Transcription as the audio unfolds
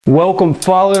Welcome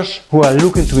fathers who are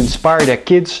looking to inspire their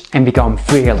kids and become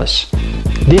fearless.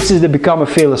 This is the Become a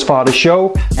Fearless Father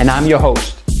show and I'm your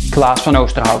host, Klaas van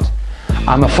Oosterhout.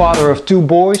 I'm a father of 2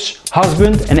 boys,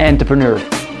 husband and entrepreneur.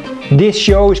 This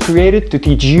show is created to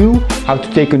teach you how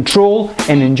to take control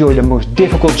and enjoy the most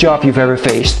difficult job you've ever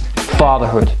faced,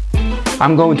 fatherhood.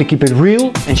 I'm going to keep it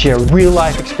real and share real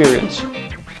life experience.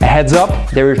 A heads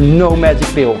up, there is no magic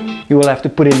pill. You will have to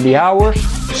put in the hours,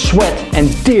 sweat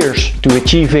and tears to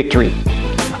achieve victory.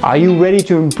 Are you ready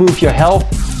to improve your health,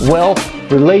 wealth,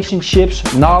 relationships,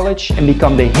 knowledge and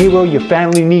become the hero your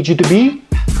family needs you to be?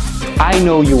 I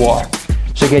know you are.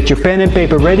 So get your pen and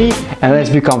paper ready and let's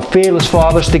become fearless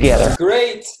fathers together.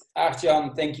 Great,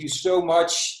 Aart-Jan, thank you so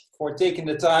much for taking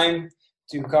the time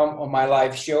to come on my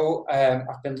live show.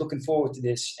 I've been looking forward to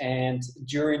this, and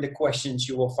during the questions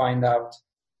you will find out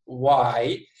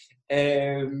why.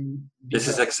 This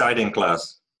is exciting,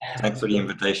 Klaas. Thanks for the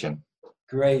invitation.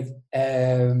 Great.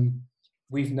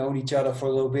 We've known each other for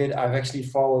a little bit. I've actually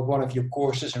followed one of your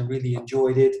courses and really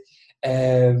enjoyed it.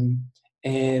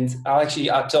 And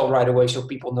I'll tell right away so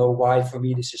people know why for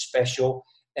me this is special.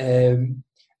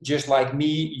 Just like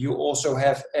me, you also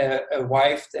have a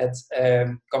wife that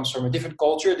comes from a different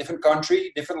culture, different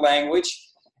country, different language.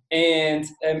 And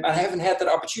I haven't had that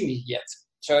opportunity yet.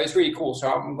 So it's really cool.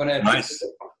 So I'm going to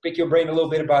pick your brain a little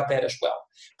bit about that as well.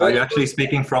 But, are you actually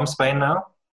speaking from Spain now?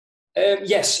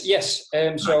 Yes. Nice.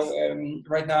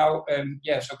 Right now,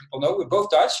 so people know we're both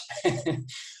Dutch.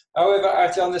 However,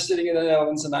 Aart-Jan is sitting in the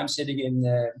Netherlands and I'm sitting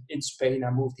in Spain.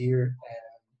 I moved here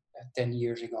 10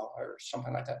 years ago or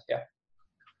something like that. Yeah.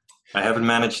 I haven't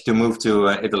managed to move to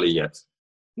Italy yet.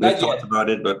 We've talked about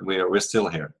it, but we're still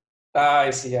here.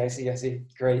 I see.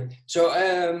 Great. So,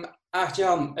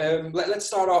 Aart-Jan, let's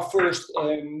start off first.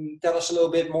 Tell us a little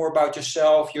bit more about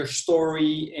yourself, your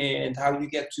story, and how you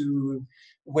get to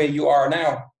where you are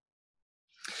now.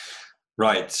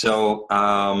 Right. So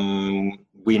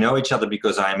we know each other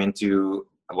because I'm into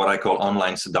what I call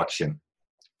online seduction,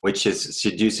 which is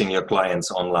seducing your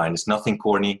clients online. It's nothing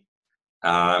corny.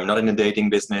 I'm not in the dating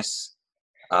business.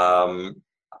 I'm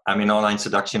in online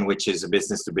seduction, which is a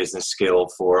business-to-business skill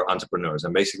for entrepreneurs.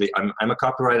 And basically, I'm a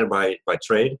copywriter by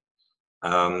trade.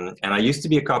 And I used to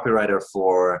be a copywriter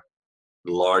for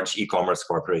large e-commerce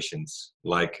corporations.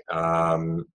 Like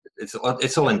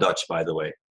it's all in Dutch, by the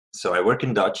way. So I work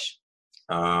in Dutch.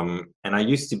 And I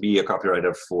used to be a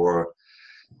copywriter for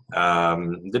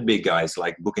the big guys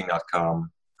like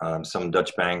Booking.com, some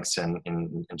Dutch banks and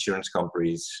insurance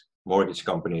companies, mortgage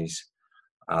companies,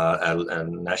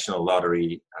 and national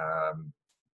lottery,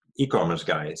 e-commerce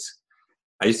guys.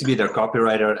 I used to be their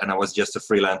copywriter and I was just a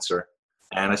freelancer.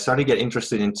 And I started to get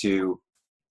interested into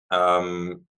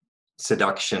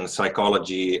seduction,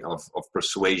 psychology of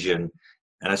persuasion.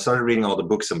 And I started reading all the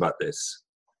books about this,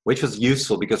 which was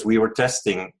useful because we were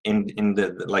testing in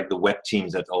the web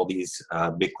teams at all these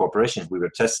big corporations. We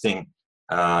were testing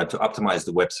to optimize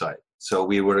the website. So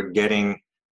we were getting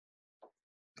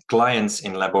clients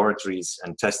in laboratories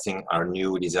and testing our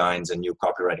new designs and new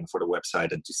copywriting for the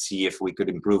website and to see if we could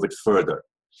improve it further.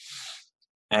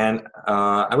 And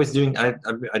I was doing that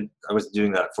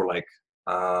for like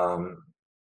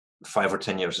 5 or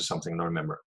 10 years or something. I don't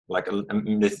remember.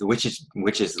 Which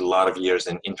is a lot of years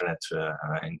in internet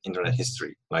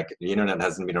history. Like the internet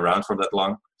hasn't been around for that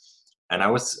long, and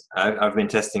I've been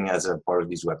testing as a part of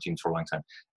these web teams for a long time.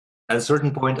 At a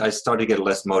certain point, I started to get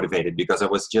less motivated because I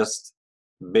was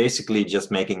basically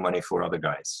just making money for other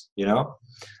guys. You know,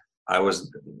 I was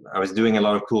doing a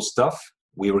lot of cool stuff.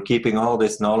 We were keeping all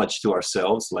this knowledge to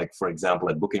ourselves. Like for example,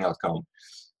 at Booking.com,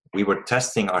 we were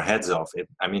testing our heads off.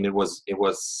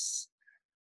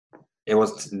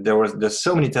 There's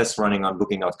so many tests running on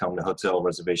Booking.com, the hotel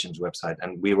reservations website,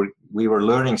 and we were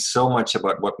learning so much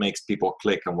about what makes people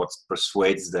click and what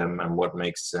persuades them and what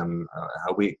makes them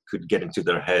how we could get into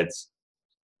their heads.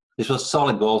 This was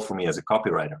solid gold for me as a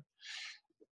copywriter.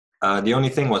 The only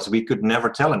thing was we could never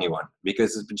tell anyone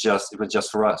because it was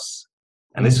just for us.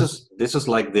 And this was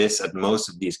like this at most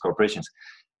of these corporations.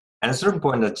 And at a certain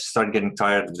point, I started getting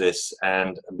tired of this,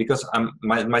 and because I'm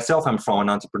from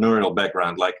an entrepreneurial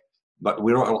background, but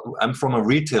I'm from a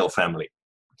retail family.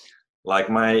 Like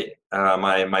my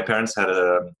parents had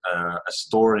a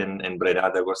store in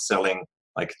Breda that was selling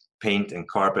like paint and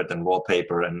carpet and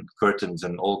wallpaper and curtains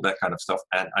and all that kind of stuff.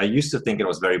 And I used to think it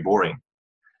was very boring.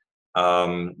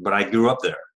 But I grew up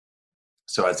there.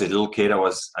 So as a little kid, I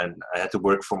had to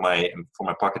work for my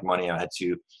pocket money. I had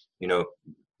to,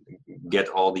 get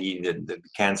all the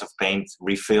cans of paint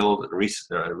refilled,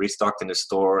 restocked in the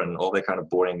store and all that kind of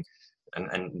boring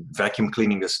and vacuum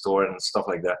cleaning the store and stuff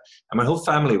like that. And my whole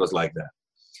family was like that.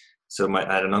 So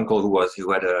I had an uncle who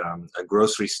had a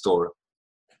grocery store.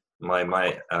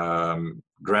 My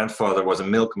grandfather was a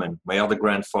milkman. My other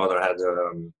grandfather had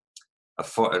a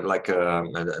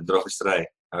drogisterij.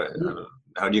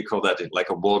 How do you call that?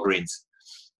 Like a Walgreens.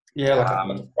 Yeah,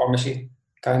 like a pharmacy,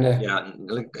 kind of. Yeah,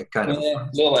 kind of.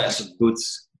 Little less.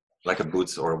 Like a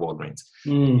Boots or a Walgreens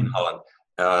Mm. in Holland.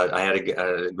 I had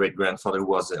a great grandfather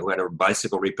who had a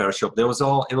bicycle repair shop. It was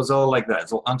all like that. It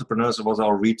was all entrepreneurs. It was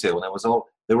all retail, and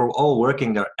they were all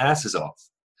working their asses off,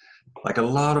 like a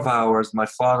lot of hours. My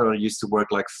father used to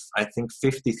work like I think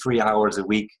 53 hours a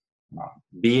week,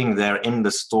 being there in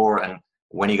the store. And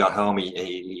when he got home,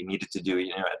 he needed to do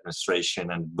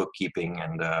administration and bookkeeping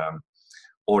and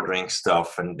ordering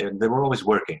stuff, and they were always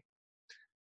working.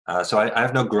 So I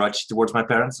have no grudge towards my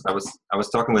parents. I was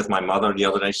talking with my mother the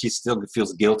other day. She still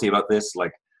feels guilty about this,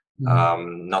 like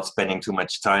not spending too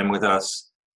much time with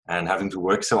us and having to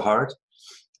work so hard.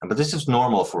 But this is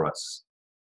normal for us.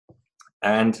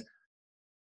 And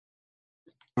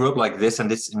I grew up like this,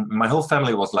 and my whole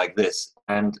family was like this.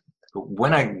 And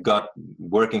when I got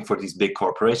working for these big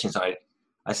corporations, I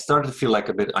started to feel like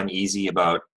a bit uneasy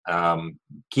about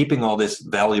keeping all this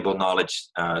valuable knowledge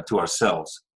to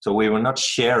ourselves. So we were not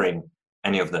sharing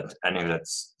any of that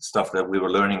stuff that we were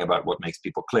learning about what makes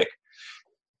people click.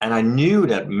 And I knew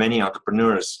that many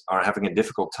entrepreneurs are having a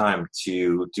difficult time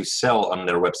to sell on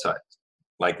their website.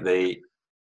 Like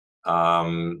I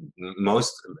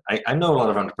know a lot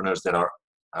of entrepreneurs that are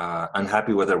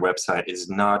unhappy with their website. It's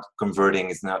not converting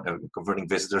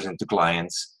visitors into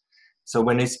clients. So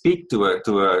when they speak to a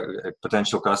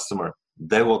potential customer,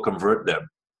 they will convert them.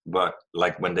 But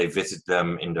like when they visit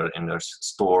them in their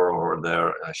store or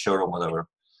their showroom, whatever,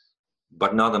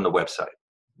 but not on the website.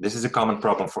 This is a common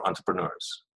problem for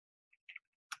entrepreneurs.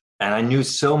 And I knew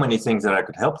so many things that I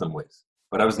could help them with,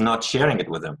 but I was not sharing it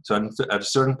with them. So at a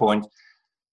certain point,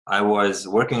 I was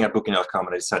working at Booking.com,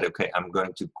 and I decided, okay, I'm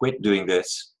going to quit doing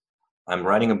this. I'm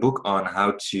writing a book on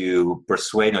how to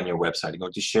persuade on your website. I'm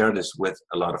going to share this with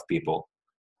a lot of people.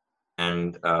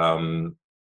 And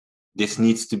this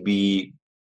needs to be,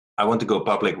 I want to go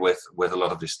public with a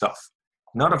lot of this stuff.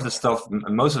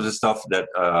 Most of the stuff that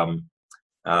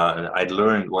I'd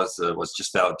learned was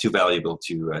just too valuable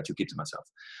to keep to myself.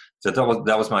 So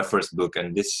that was my first book,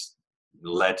 and this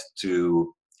led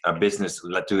to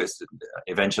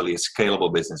eventually a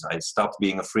scalable business. I stopped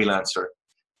being a freelancer,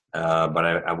 but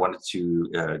I wanted to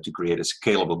create a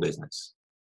scalable business.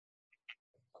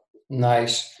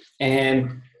 Nice.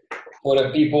 And for the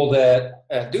people that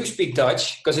do speak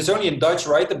Dutch, because it's only in Dutch,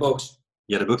 right? The books.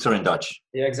 Yeah, the books are in Dutch.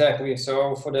 Yeah, exactly.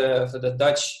 So for the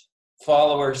Dutch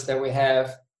followers that we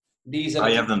have, I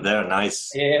have them there.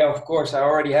 Nice. Yeah, of course. I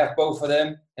already have both of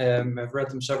them. I've read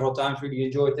them several times. Really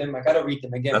enjoyed them. I gotta read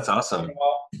them again. That's awesome.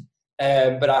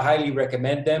 But I highly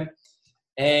recommend them.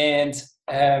 And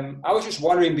I was just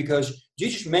wondering, because you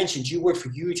just mentioned you work for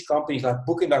huge companies like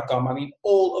Booking.com. I mean,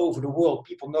 all over the world,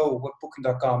 people know what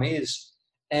Booking.com is,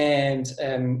 and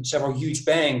several huge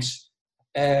banks.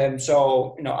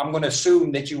 So, I'm going to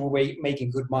assume that you were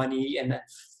making good money and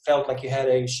felt like you had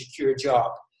a secure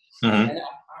job. Mm-hmm. And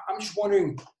I'm just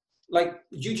wondering, like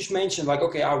you just mentioned, like,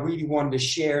 okay, I really wanted to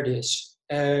share this.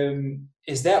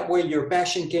 Is that where your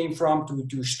passion came from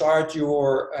to start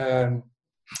your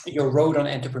road on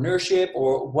entrepreneurship,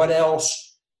 or what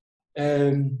else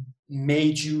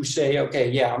made you say, okay,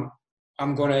 yeah,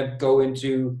 I'm going to go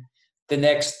into the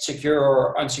next secure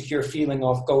or unsecure feeling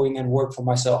of going and work for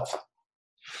myself?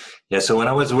 Yeah, so when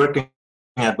I was working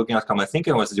at Booking.com, I think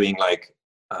I was doing like,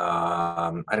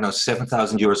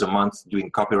 7,000 euros a month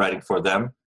doing copywriting for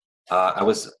them. I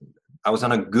was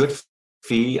on a good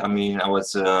fee. I mean, I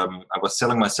was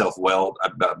selling myself well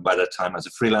by that time as a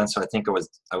freelancer. I think I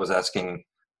was asking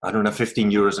 115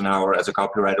 euros an hour as a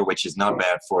copywriter, which is not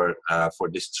bad for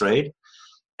this trade.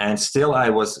 And still, I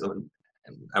was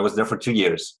there for 2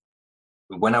 years.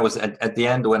 When I was at the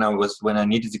end, when I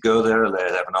needed to go there, they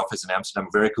have an office in Amsterdam,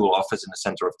 very cool office in the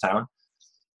center of town.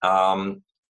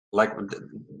 Like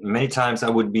many times I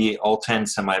would be all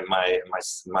tense, and my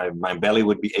belly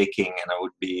would be aching, and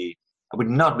I would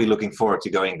not be looking forward to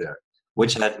going there,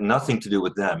 which had nothing to do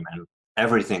with them and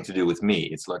everything to do with me.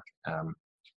 It's like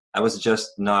I was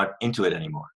just not into it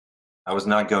anymore. I was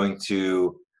not going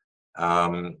to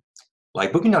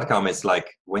like Booking.com is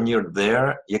like, when you're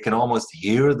there, you can almost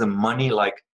hear the money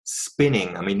like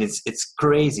spinning. I mean, it's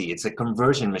crazy. It's a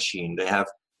conversion machine. They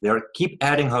keep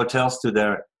adding hotels to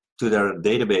their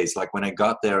database. Like when I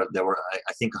got there were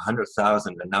I think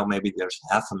 100,000, and now maybe there's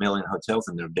 500,000 hotels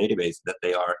in their database that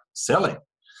they are selling.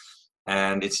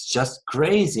 And it's just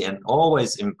crazy, and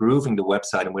always improving the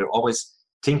website, and we're always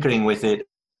tinkering with it.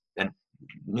 And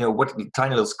what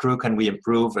tiny little screw can we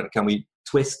improve, and can we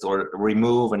twist or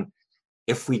remove, and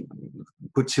if we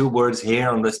put 2 words here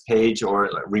on this page, or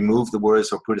remove the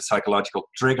words, or put a psychological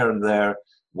trigger there,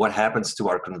 what happens to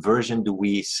our conversion? Do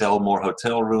we sell more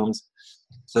hotel rooms?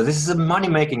 So this is a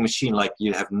money-making machine like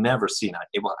you have never seen.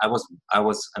 I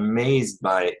was amazed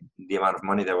by the amount of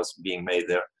money that was being made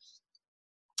there,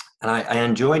 and I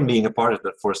enjoyed being a part of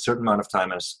it for a certain amount of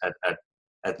time. And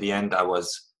at the end, I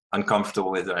was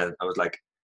uncomfortable with it. I was like,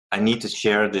 I need to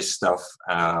share this stuff.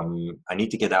 I need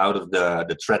to get out of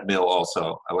the treadmill.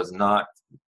 Also, I was not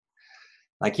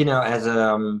like, I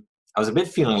was a bit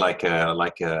feeling like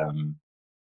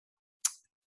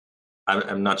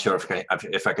I'm not sure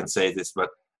if I can say this, but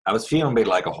I was feeling a bit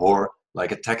like a whore,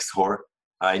 like a text whore.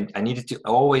 I needed to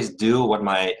always do what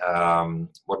my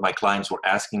clients were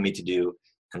asking me to do,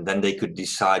 and then they could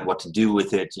decide what to do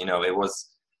with it. It was.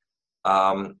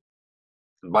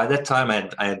 By that time,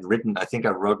 I had written. I think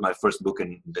I wrote my first book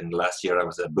in the last year. I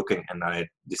was booking, and I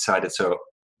decided. So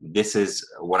this is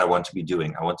what I want to be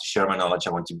doing. I want to share my knowledge. I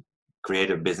want to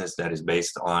create a business that is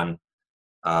based on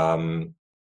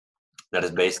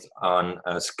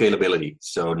scalability.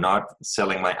 So not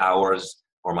selling my hours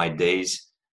or my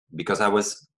days, because I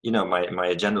was, my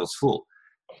agenda was full.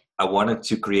 I wanted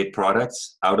to create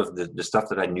products out of the stuff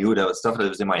that I knew, the stuff that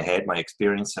was in my head, my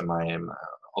experience, and my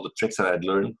all the tricks that I had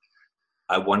learned.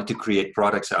 I wanted to create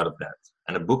products out of that,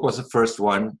 and a book was the first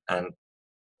one. And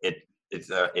it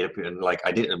like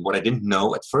what I didn't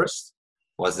know at first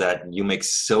was that you make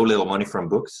so little money from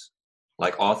books.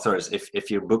 Like authors,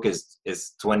 if your book is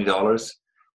 $20,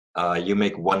 you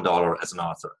make $1 as an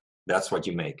author. That's what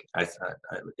you make.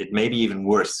 It may be even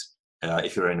worse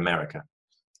if you're in America.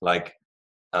 Like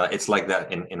it's like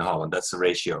that in Holland. That's the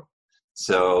ratio.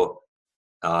 So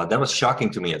that was shocking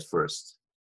to me at first.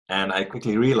 And I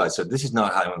quickly realized that this is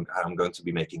not how I'm going to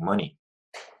be making money.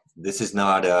 This is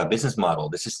not a business model.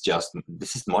 This is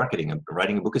marketing.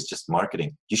 Writing a book is just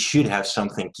marketing. You should have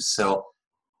something to sell,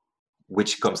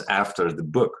 which comes after the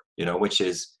book, which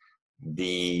is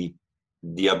the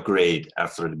upgrade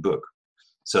after the book.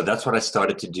 So that's what I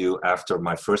started to do after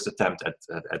my first attempt at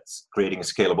creating a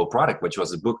scalable product, which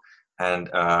was a book. And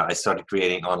I started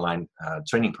creating online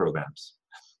training programs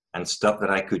and stuff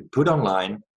that I could put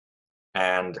online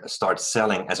and start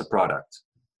selling as a product.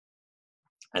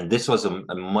 And this was a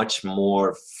much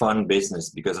more fun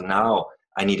business, because now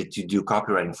I needed to do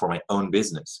copywriting for my own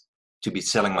business, to be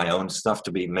selling my own stuff,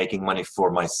 to be making money for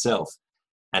myself.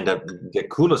 And the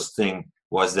coolest thing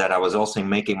was that I was also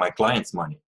making my clients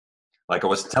money. Like I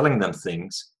was telling them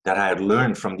things that I had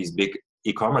learned from these big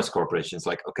e-commerce corporations.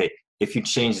 Like, okay, if you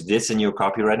change this in your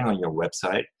copywriting on your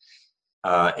website,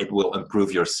 it will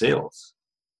improve your sales.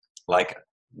 Like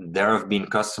there have been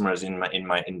customers in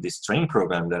this training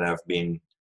program that have been,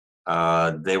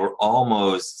 they were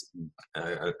almost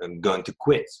going to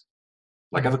quit.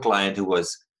 Like I have a client who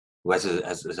has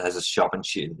a shop, and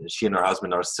she and her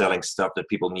husband are selling stuff that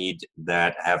people need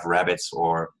that have rabbits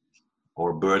or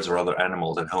birds or other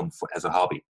animals at home as a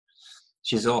hobby.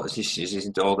 She's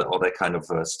into all that kind of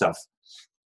stuff,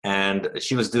 and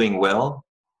she was doing well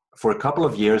for a couple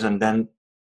of years, and then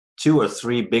 2 or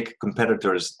 3 big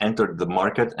competitors entered the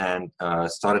market and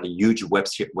started a huge web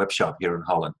shop here in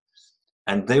Holland,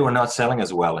 and they were not selling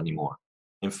as well anymore.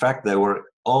 In fact, they were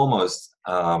almost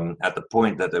at the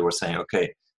point that they were saying,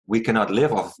 okay, we cannot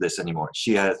live off of this anymore.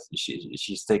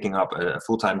 She's taking up a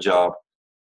full-time job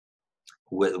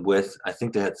with I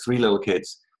think they had 3 little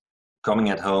kids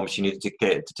coming at home. She needed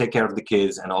to take care of the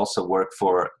kids and also work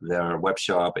for their web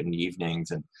shop in the evenings.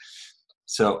 And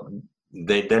so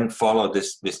they then followed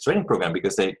this training program,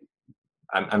 because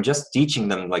I'm just teaching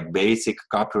them like basic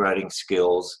copywriting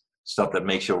skills, stuff that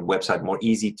makes your website more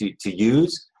easy to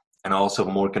use and also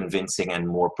more convincing and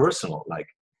more personal. Like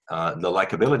the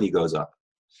likability goes up.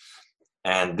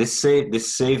 And this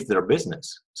saved their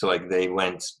business. So like they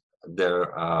went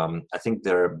I think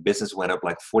their business went up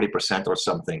like 40% or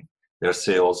something, their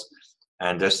sales,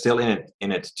 and they're still in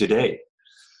it today.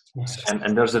 Yes.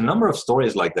 And there's a number of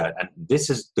stories like that. And this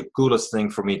is the coolest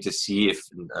thing for me to see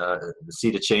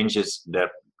see the changes that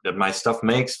my stuff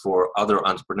makes for other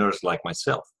entrepreneurs like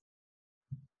myself.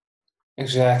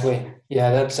 Exactly. Yeah,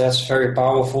 that's very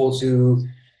powerful to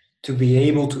be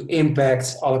able to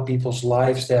impact other people's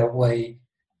lives that way.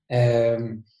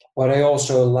 What I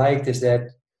also liked is that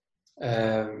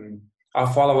I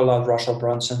follow a lot of Russell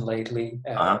Brunson lately.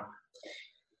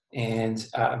 And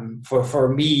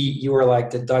for me, you are like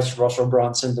the Dutch Russell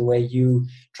Brunson, the way you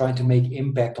trying to make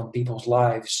impact on people's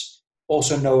lives.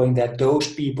 Also knowing that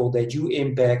those people that you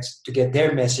impact to get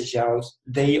their message out,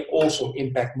 they also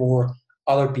impact more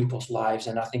other people's lives.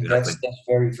 And I think Exactly. that's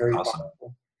very, very Awesome.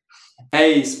 powerful.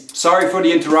 Hey, sorry for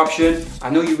the interruption. I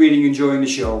know you're really enjoying the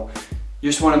show.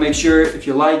 Just want to make sure if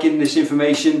you're liking this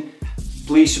information,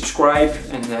 please subscribe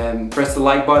and press the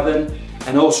like button.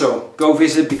 And also go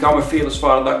visit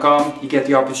becomeafearlessfather.com. You get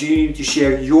the opportunity to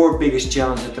share your biggest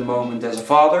challenge at the moment as a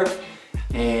father,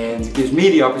 and it gives me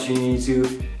the opportunity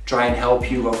to try and help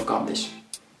you overcome this.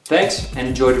 Thanks and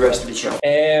enjoy the rest of the show.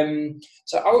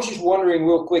 So I was just wondering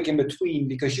real quick in between,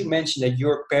 because you mentioned that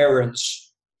your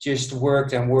parents just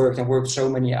worked and worked and worked so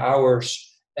many hours.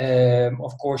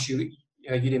 Of course, you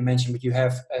didn't mention, but you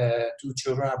have 2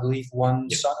 children, I believe, one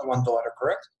son and one daughter,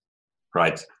 correct?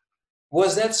 Right.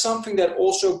 Was that something that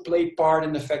also played part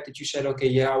in the fact that you said, okay,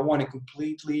 yeah, I want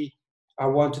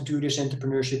to do this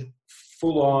entrepreneurship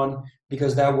full on,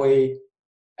 because that way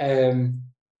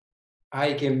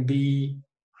I can be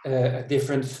a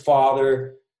different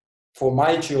father for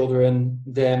my children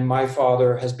than my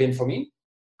father has been for me?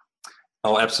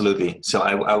 Oh, absolutely. So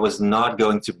I was not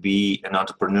going to be an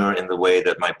entrepreneur in the way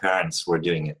that my parents were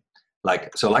doing it.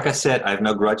 Like I said, I have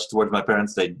no grudge towards my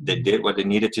parents. They did what they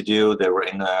needed to do. They were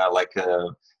in a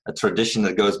tradition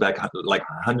that goes back like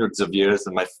hundreds of years.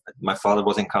 And my father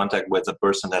was in contact with a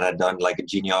person that had done like a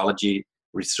genealogy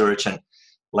research, and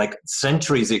like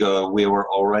centuries ago, we were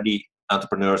already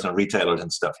entrepreneurs and retailers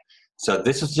and stuff. So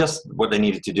this is just what they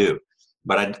needed to do.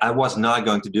 But I was not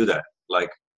going to do that.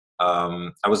 Like I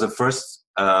was the first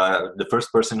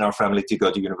person in our family to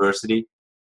go to university.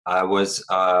 I was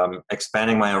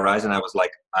expanding my horizon. I was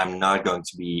like, I'm not going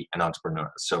to be an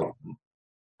entrepreneur. So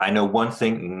I know one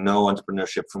thing: no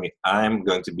entrepreneurship for me. I'm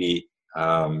just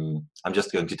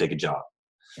going to take a job.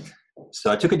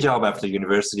 So I took a job after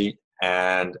university,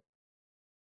 and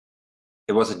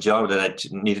it was a job that I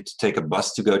needed to take a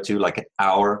bus to go to, like an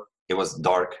hour. It was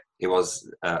dark. It was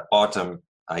autumn.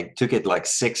 I took it like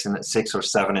 6 or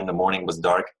 7 in the morning. It was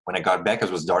dark. When I got back,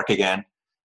 it was dark again.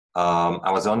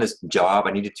 I was on this job.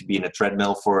 I needed to be in a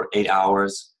treadmill for 8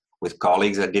 hours with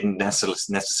colleagues I didn't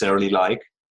necessarily like.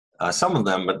 Some of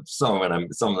them, but some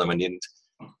of them I didn't.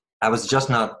 I was just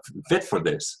not fit for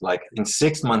this. Like in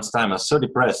 6 months' time, I was so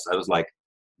depressed. I was like,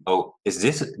 "Oh,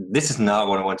 this is not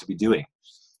what I want to be doing."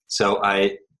 So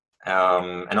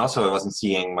and also I wasn't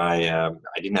seeing I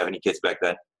didn't have any kids back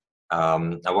then.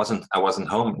 I wasn't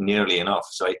home nearly enough.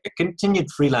 So I continued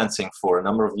freelancing for a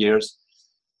number of years.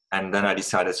 And then I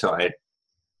decided,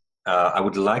 I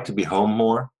would like to be home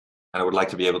more, and I would like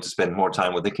to be able to spend more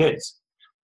time with the kids.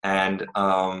 And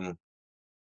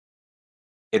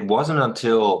it wasn't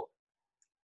until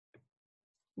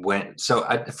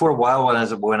for a while when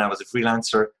I was a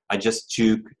freelancer, I just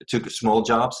took small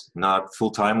jobs, not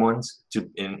full-time ones, to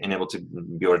enable to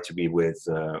be able to be with,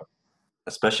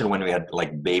 especially when we had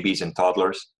like babies and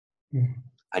toddlers. Mm-hmm.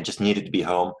 I just needed to be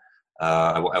home.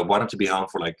 I wanted to be home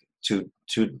for like two,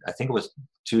 I think it was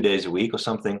 2 days a week or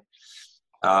something,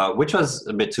 which was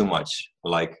a bit too much.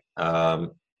 Like,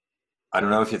 I don't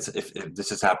know if this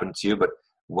has happened to you, but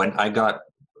when I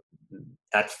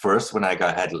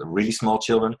had really small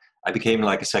children, I became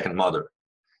like a second mother.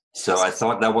 So I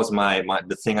thought that was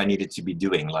the thing I needed to be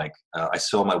doing. Like, I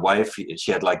saw my wife,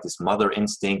 she had like this mother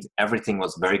instinct. Everything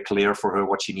was very clear for her,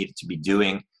 what she needed to be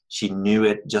doing. She knew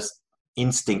it, just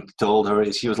instinct told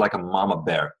her. She was like a mama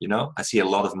bear, you know? I see a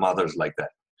lot of mothers like that.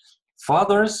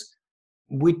 Fathers,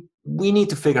 we need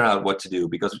to figure out what to do,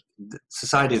 because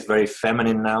society is very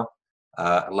feminine now.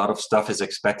 A lot of stuff is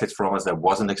expected from us that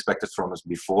wasn't expected from us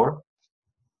before.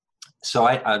 So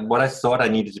what I thought I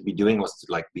needed to be doing was to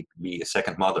like be a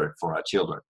second mother for our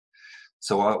children.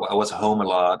 So I was home a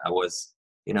lot. I was,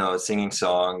 singing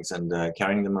songs and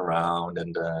carrying them around,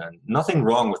 and nothing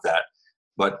wrong with that.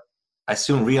 But I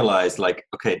soon realized, like,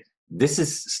 okay, this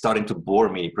is starting to bore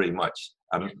me pretty much.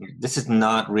 This is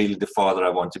not really the father I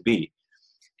want to be.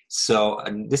 So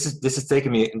this has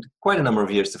taken me quite a number of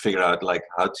years to figure out like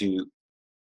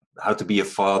how to be a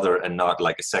father and not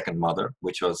like a second mother,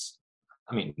 which was,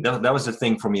 that was the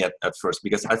thing for me at first,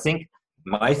 because I think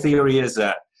my theory is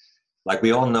that, like,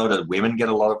 we all know that women get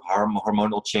a lot of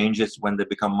hormonal changes when they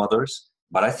become mothers,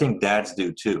 but I think dads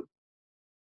do too.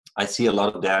 I see a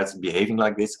lot of dads behaving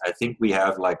like this. I think we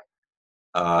have like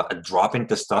a drop in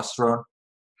testosterone.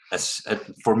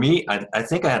 For me, I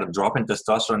think I had a drop in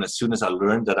testosterone as soon as I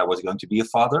learned that I was going to be a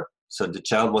father. So the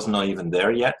child was not even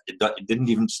there yet. It didn't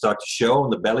even start to show on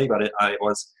the belly, but I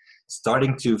was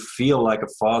starting to feel like a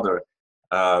father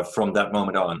from that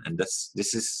moment on. And this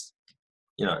is,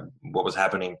 what was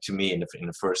happening to me in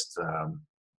the first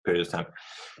period of time.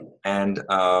 And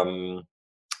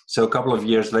so a couple of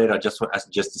years later, I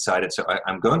just decided, so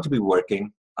I'm going to be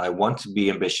working. I want to be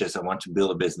ambitious. I want to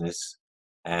build a business.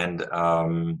 And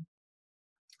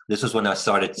this was when I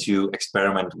started to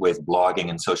experiment with blogging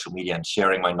and social media and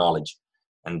sharing my knowledge.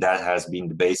 And that has been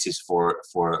the basis for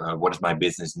what is my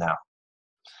business now.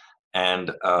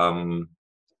 And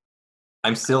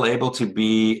I'm still able to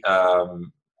be,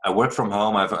 I work from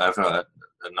home. I have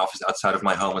an office outside of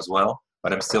my home as well,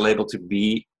 but I'm still able to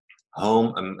be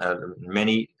home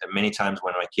many times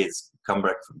when my kids come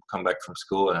back from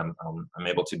school, and I'm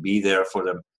able to be there for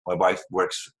them. My wife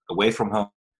works away from home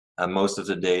most of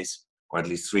the days, or at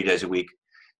least 3 days a week,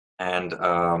 and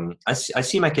I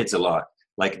see my kids a lot.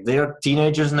 Like, they're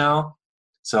teenagers now,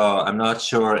 so I'm not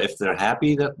sure if they're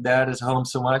happy that Dad is home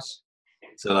so much.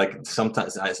 So like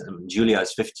sometimes Julia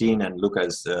is 15 and Luca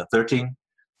is 13.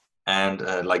 And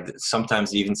like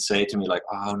sometimes they even say to me like,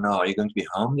 "Oh no, are you going to be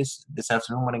home this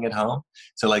afternoon when I get home?"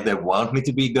 So like they want me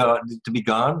to be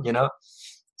gone, you know.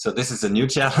 So this is a new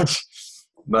challenge,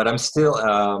 but I'm still,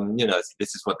 you know,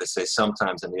 this is what they say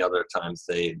sometimes, and the other times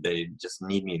they just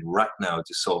need me right now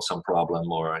to solve some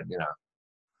problem, or you know,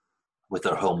 with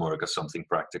their homework or something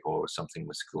practical or something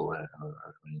with school or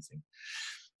anything.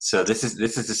 So this is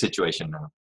the situation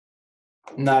now.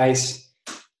 Nice.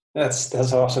 That's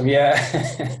awesome. Yeah.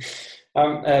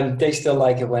 They still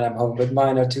like it when I'm home, but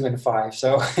mine are 2 and 5.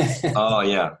 So. Oh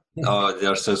yeah. Oh,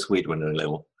 they're so sweet when they're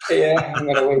little. Yeah, I'm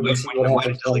gonna wait and see what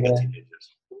happens. Until they get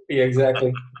teenagers. Yeah,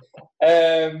 exactly.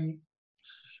 And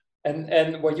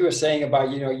what you were saying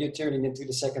about, you know, you turning into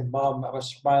the second mom, I was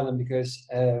smiling because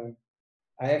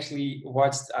I actually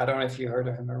watched, I don't know if you heard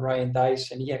of him, Ryan Dice,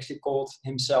 and he actually called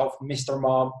himself Mr.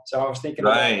 Mom. So I was thinking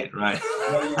right.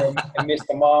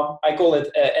 Mr. Mom. I call it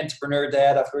Entrepreneur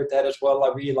Dad. I've heard that as well. I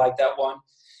really like that one.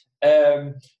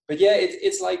 But yeah,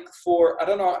 it's like I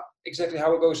don't know exactly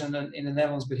how it goes in the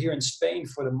Netherlands, but here in Spain,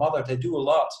 for the mother, they do a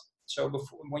lot. So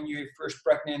when you're first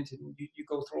pregnant, you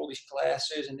go through all these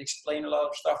classes and explain a lot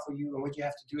of stuff for you and what you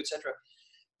have to do, etc.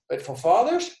 But for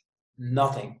fathers,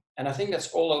 nothing. And I think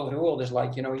that's all over the world. It's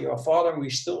like, you know, you're a father and we're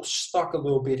still stuck a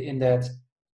little bit in that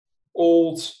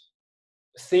old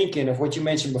thinking of what you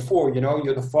mentioned before. You know,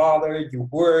 you're the father, you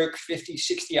work 50,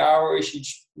 60 hours,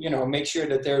 you know, make sure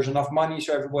that there's enough money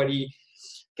so everybody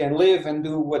can live and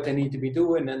do what they need to be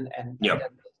doing. And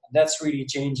that's really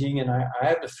changing. And I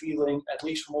have the feeling, at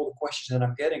least from all the questions that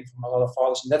I'm getting from a lot of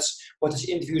fathers, and that's what this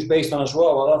interview is based on as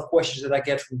well. A lot of questions that I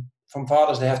get from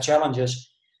fathers that have challenges.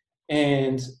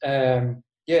 And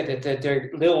that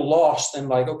they're a little lost and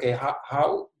like, okay,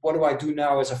 what do I do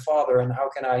now as a father, and how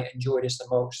can I enjoy this the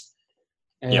most?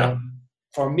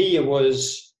 For me, it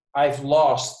was, I've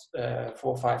lost 4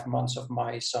 or 5 months of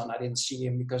my son. I didn't see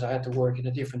him because I had to work in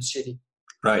a different city.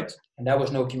 Right. And that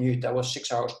was no commute. That was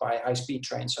 6 hours by high-speed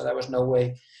train. So that was no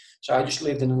way. So I just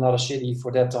lived in another city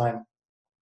for that time.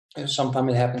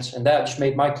 Sometimes it happens. And that just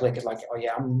made my click. It's like, oh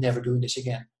yeah, I'm never doing this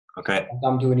again. Okay.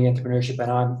 I'm doing the entrepreneurship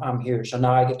and I'm here. So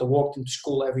now I get to walk them to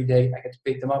school every day. I get to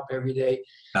pick them up every day.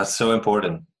 That's so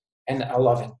important. And I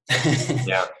love it.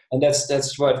 Yeah. And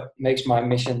that's what makes my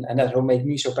mission. And that's what made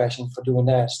me so passionate for doing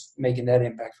that, making that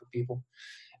impact for people.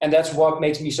 And that's what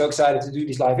makes me so excited to do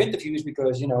these live interviews,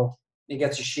 because, you know, you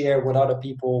get to share with other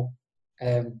people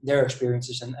their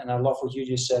experiences. And I love what you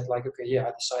just said, like, okay, yeah,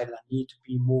 I decided I need to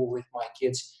be more with my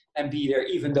kids and be there,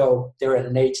 even though they're at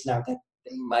an age now that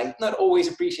they might not always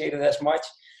appreciate it as much,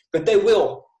 but they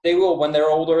will. They will when they're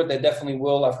older. They definitely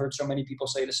will. I've heard so many people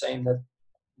say the same, that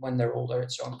when they're older,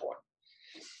 it's so important.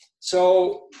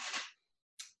 So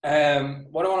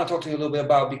what I want to talk to you a little bit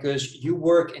about, because you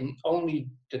work in only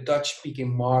the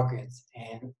Dutch-speaking market,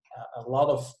 and a lot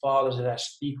of fathers that I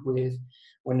speak with,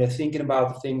 when they're thinking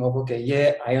about the thing of, okay,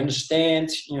 yeah, I understand,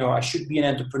 you know, I should be an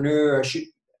entrepreneur, I should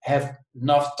have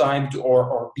enough time to,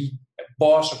 or be a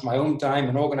boss of my own time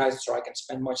and organize it so I can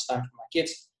spend much time with my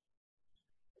kids.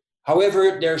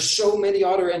 However, there's so many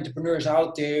other entrepreneurs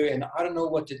out there, and I don't know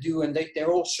what to do, and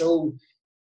they're also,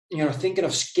 you know, thinking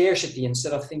of scarcity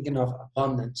instead of thinking of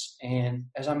abundance. And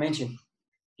as I mentioned,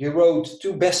 you wrote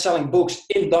 2 best-selling books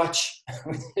in Dutch,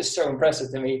 which is so impressive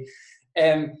to me.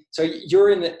 So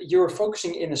you're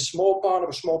focusing in a small part of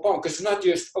a small part, because it's not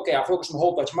just, okay, I focus on the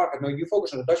whole Dutch market. No, you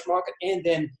focus on the Dutch market and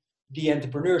then the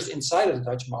entrepreneurs inside of the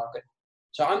Dutch market.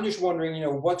 So I'm just wondering, you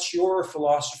know, what's your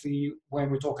philosophy when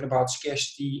we're talking about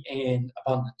scarcity and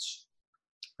abundance?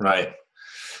 Right.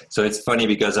 So it's funny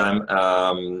because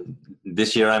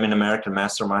this year I'm in American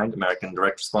Mastermind, American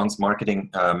Direct Response Marketing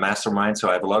Mastermind. So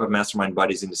I have a lot of mastermind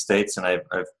buddies in the States, and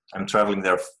I'm traveling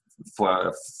there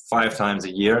for 5 times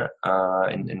a year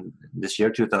in this year,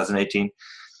 2018.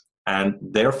 And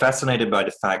they're fascinated by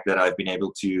the fact that I've been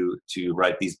able to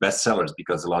write these bestsellers,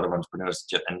 because a lot of entrepreneurs,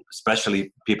 and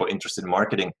especially people interested in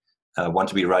marketing, want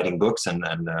to be writing books and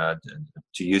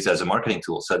to use as a marketing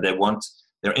tool. So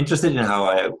they're interested in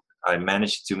how I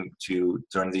managed to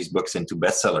turn these books into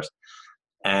bestsellers.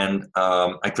 And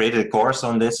I created a course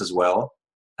on this as well,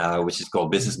 which is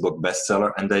called Business Book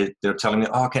Bestseller. And they're telling me,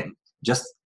 oh, okay, just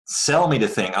sell me the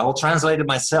thing. I will translate it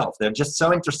myself. They're just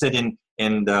so interested in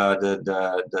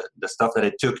the stuff that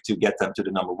it took to get them to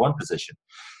the number one position.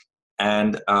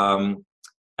 And a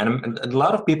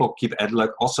lot of people keep, like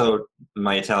also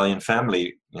my Italian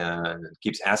family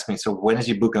keeps asking me, so when is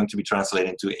your book going to be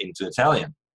translated into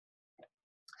Italian?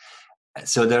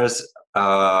 So there's,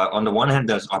 on the one hand,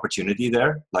 there's opportunity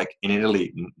there. Like in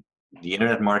Italy, the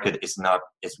internet market is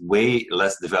way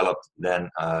less developed than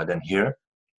here.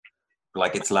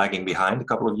 Like it's lagging behind a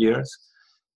couple of years.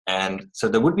 And so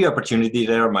there would be opportunity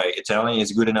there. My Italian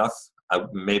is good enough.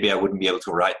 Maybe I wouldn't be able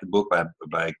to write the book, but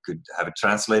I could have it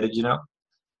translated,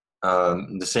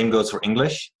 The same goes for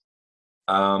English.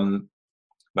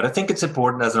 But I think it's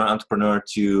important as an entrepreneur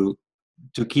to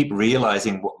keep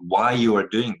realizing why you are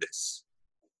doing this.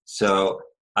 So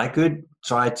I could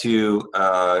try to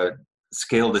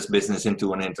scale this business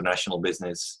into an international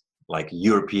business, like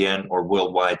European or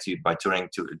worldwide, by turning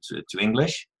to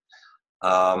English.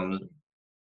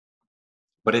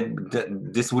 But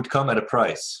this would come at a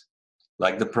price.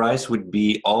 Like the price would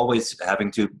be always having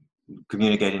to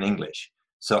communicate in English.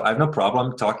 So I have no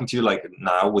problem talking to you like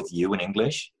now with you in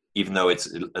English, even though it's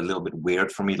a little bit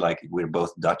weird for me. Like we're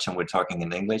both Dutch and we're talking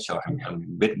in English. So I'm a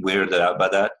bit weirded out by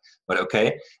that, but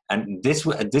okay. And this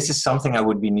is something I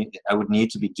would need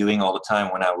to be doing all the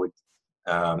time when I would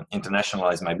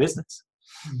internationalize my business.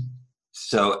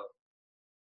 So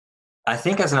I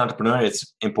think as an entrepreneur,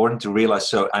 it's important to realize.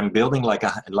 So I'm building I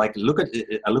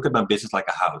look at my business like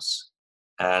a house,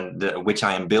 and which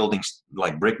I am building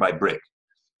like brick by brick.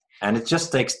 And it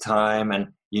just takes time, and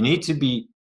you need to be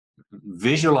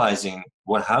visualizing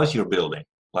what house you're building.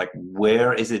 Like,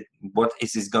 where is it? What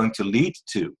is this going to lead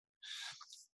to?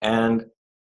 And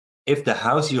if the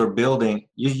house you're building,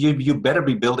 you better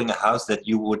be building a house that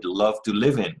you would love to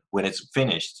live in when it's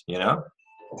finished,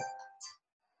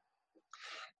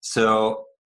 So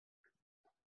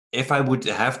if I would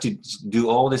have to do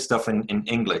all this stuff in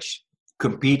English,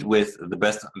 compete with the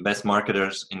best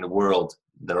marketers in the world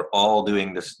that are all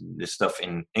doing this stuff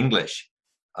in English,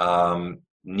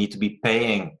 need to be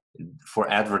paying for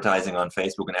advertising on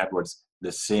Facebook and AdWords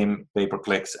the same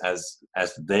pay-per-clicks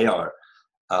as they are.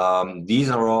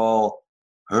 These are all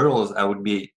hurdles I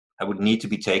would need to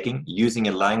be taking, using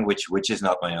a language which is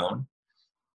not my own,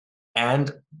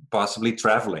 and possibly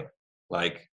traveling.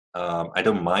 Like, I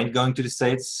don't mind going to the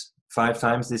States 5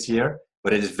 times this year,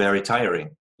 but it is very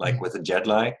tiring, like with a jet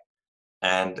lag.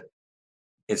 And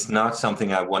it's not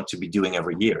something I want to be doing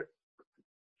every year.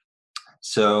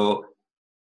 So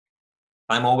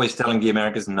I'm always telling the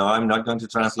Americans, no, I'm not going to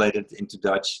translate it into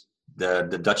Dutch.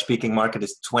 The Dutch-speaking market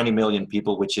is 20 million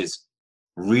people, which is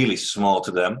really small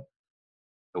to them,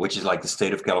 which is like the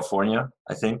state of California,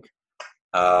 I think.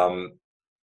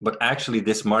 But actually,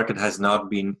 this market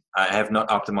I have not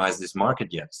optimized this market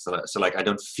yet. So like, I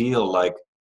don't feel like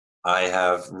I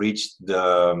have reached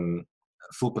the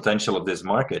full potential of this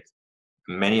market.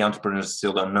 Many entrepreneurs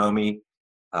still don't know me.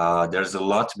 There's a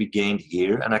lot to be gained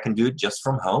here, and I can do it just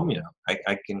from home.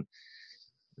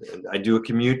 I do a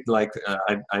commute, like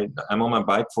I'm on my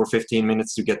bike for 15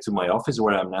 minutes to get to my office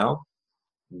where I'm now.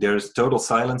 There's total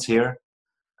silence here.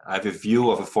 I have a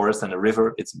view of a forest and a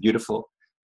river. It's beautiful.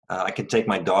 I can take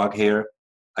my dog here.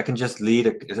 I can just lead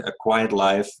a quiet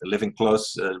life, living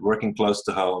close, working close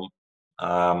to home,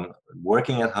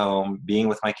 working at home, being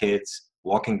with my kids,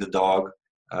 walking the dog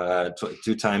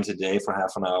 2 times a day for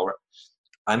half an hour.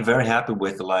 I'm very happy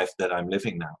with the life that I'm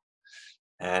living now.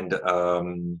 And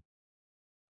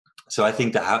so I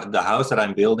think the house that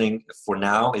I'm building for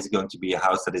now is going to be a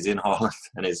house that is in Holland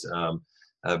and is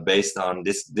based on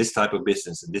this type of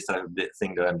business and this type of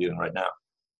thing that I'm doing right now.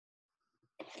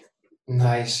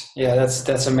 Nice. Yeah,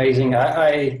 that's amazing.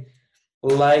 I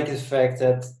like the fact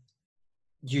that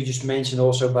you just mentioned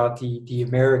also about the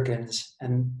Americans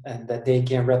and that they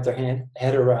can wrap their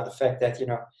head around the fact that,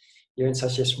 you're in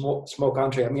such a small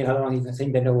country. I mean, I don't even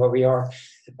think they know where we are.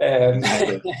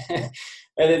 Exactly.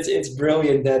 And it's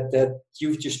brilliant that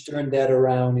you've just turned that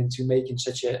around into making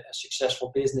such a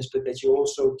successful business, but that you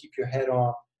also keep your head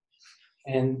on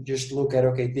and just look at,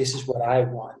 okay, this is what I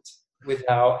want,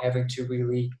 without having to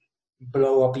really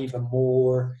blow up even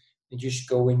more and just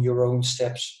go in your own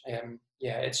steps.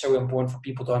 Yeah, it's so important for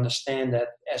people to understand that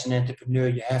as an entrepreneur,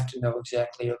 you have to know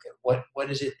exactly, okay, what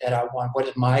is it that I want? What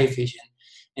is my vision?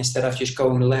 Instead of just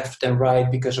going left and right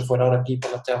because of what other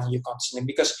people are telling you constantly.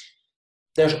 Because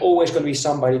there's always going to be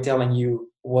somebody telling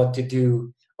you what to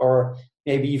do, or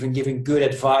maybe even giving good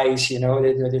advice.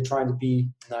 They're trying to be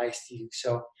nice to you.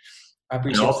 So I And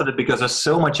appreciate also that because there's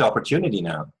so much opportunity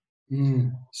now.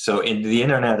 Mm. So in the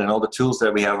internet and all the tools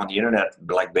that we have on the internet,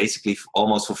 like basically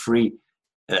almost for free,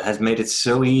 has made it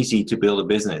so easy to build a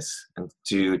business and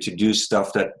to do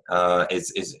stuff that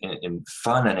is in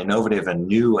fun and innovative and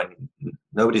new and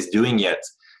nobody's doing yet.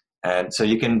 And so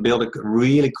you can build a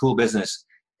really cool business,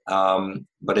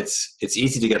 but it's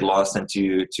easy to get lost and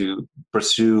to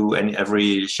pursue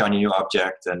every shiny new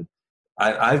object. And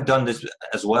I've done this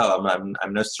as well.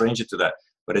 I'm no stranger to that.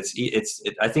 But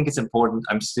I think it's important.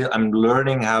 I'm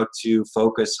learning how to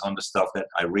focus on the stuff that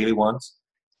I really want,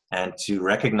 and to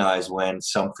recognize when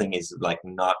something is like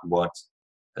not what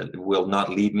will not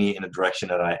lead me in a direction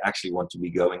that I actually want to be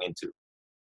going into.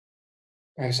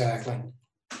 Exactly.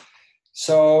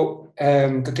 So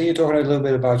continue talking a little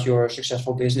bit about your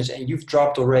successful business, and you've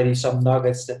dropped already some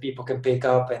nuggets that people can pick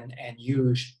up and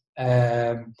use.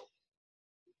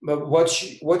 But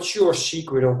what's your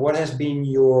secret, or what has been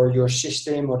your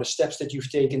system, or the steps that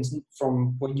you've taken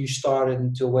from when you started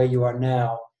until where you are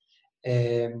now,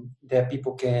 that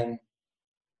people can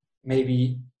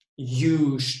maybe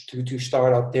use to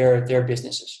start out their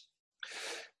businesses?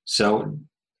 So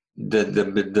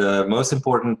the most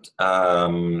important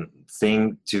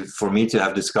thing for me to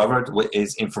have discovered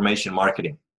is information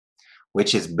marketing,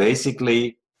 which is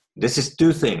basically, this is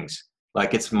two things.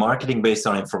 Like, it's marketing based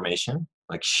on information,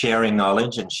 like sharing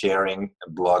knowledge and sharing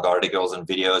blog articles and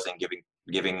videos and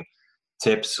giving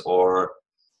tips, or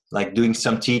like doing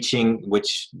some teaching,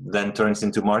 which then turns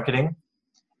into marketing.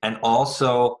 And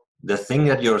also the thing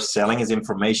that you're selling is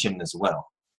information as well.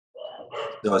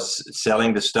 So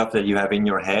selling the stuff that you have in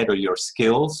your head or your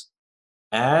skills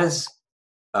as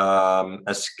a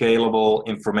scalable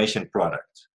information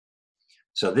product.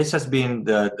 So this has been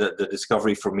the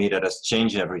discovery for me that has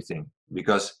changed everything,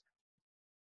 because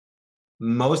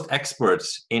most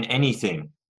experts in anything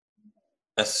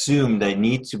assume they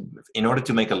need to, in order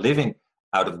to make a living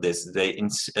out of this, they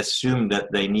assume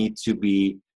that they need to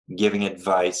be giving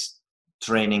advice,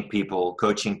 training people,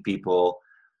 coaching people,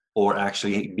 or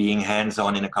actually being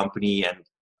hands-on in a company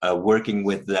and working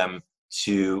with them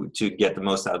to get the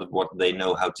most out of what they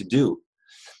know how to do.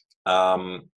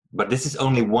 But this is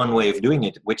only one way of doing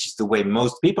it, which is the way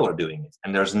most people are doing it.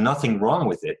 And there's nothing wrong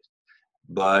with it.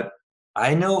 But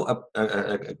I know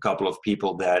a couple of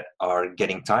people that are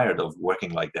getting tired of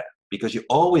working like that, because you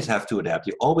always have to adapt.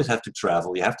 You always have to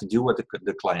travel. You have to do what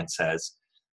the client says.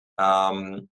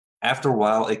 After a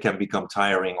while, it can become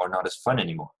tiring or not as fun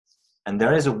anymore. And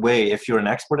there is a way, if you're an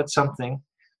expert at something,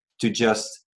 to just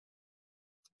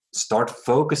start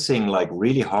focusing like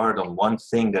really hard on one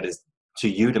thing that is to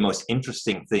you the most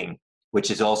interesting thing,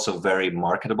 which is also very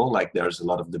marketable. Like, there's a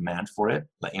lot of demand for it.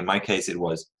 Like in my case, it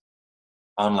was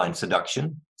online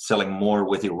seduction, selling more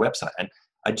with your website. And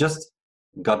I just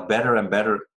got better and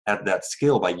better at that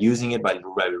skill by using it, by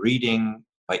reading,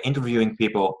 by interviewing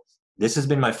people. This has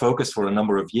been my focus for a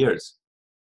number of years.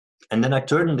 And then I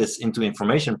turned this into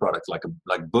information products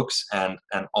like books and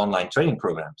online training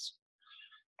programs.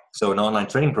 So an online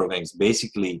training program is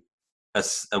basically a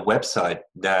website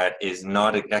that is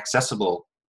not accessible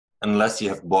unless you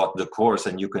have bought the course,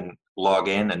 and you can log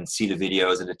in and see the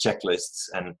videos and the checklists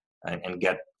and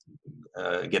get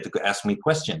to ask me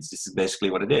questions. This is basically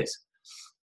what it is.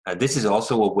 This is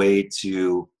also a way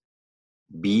to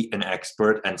be an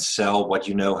expert and sell what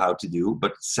you know how to do,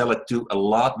 but sell it to a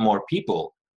lot more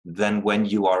people than when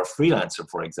you are a freelancer,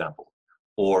 for example,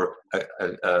 or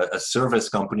a service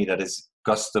company that is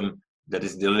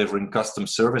delivering custom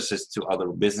services to other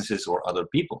businesses or other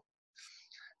people.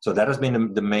 So that has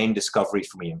been the main discovery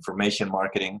for me, information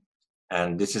marketing,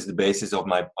 and this is the basis of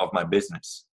my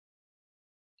business.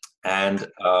 And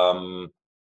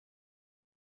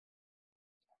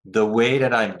the way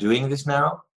that I'm doing this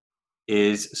now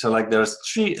is, so like there's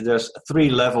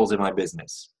three levels in my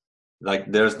business.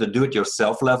 Like, there's the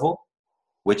do-it-yourself level,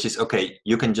 which is, okay,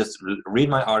 you can just read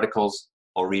my articles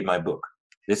or read my book.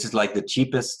 This is like the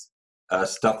cheapest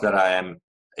stuff that I am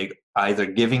either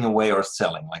giving away or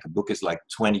selling. Like, a book is like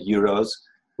 20 euros,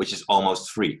 which is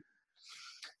almost free.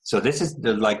 So this is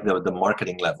the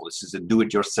marketing level. This is the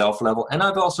do-it-yourself level. And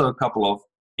I've also a couple of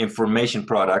information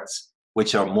products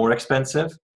which are more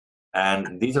expensive.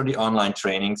 And these are the online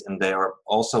trainings, and they are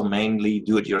also mainly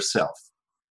do-it-yourself.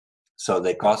 So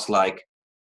they cost like,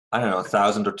 I don't know,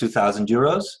 1,000 or 2,000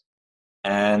 euros.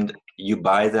 And you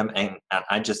buy them, and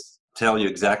I just tell you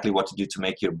exactly what to do to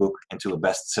make your book into a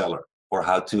bestseller, or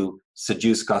how to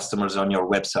seduce customers on your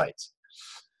website.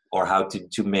 or how to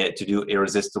do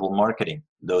irresistible marketing.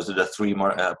 Those are the three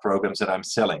programs that I'm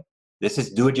selling. This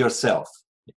is do it yourself.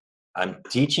 I'm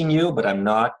teaching you, but I'm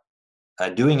not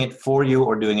doing it for you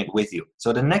or doing it with you.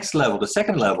 So the next level, the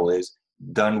second level, is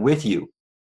done with you.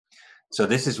 So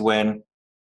this is when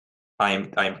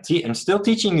I'm still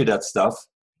teaching you that stuff,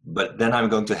 but then I'm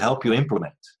going to help you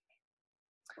implement.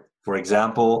 For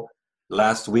example,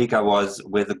 last week I was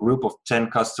with a group of 10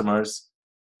 customers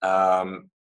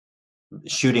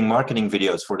shooting marketing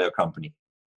videos for their company.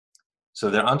 So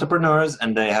they're entrepreneurs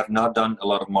and they have not done a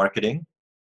lot of marketing,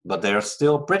 but they're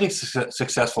still pretty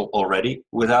successful already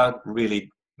without really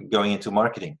going into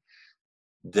marketing.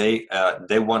 They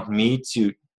want me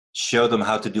to show them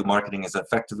how to do marketing as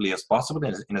effectively as possible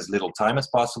in as little time as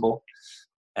possible.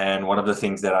 And one of the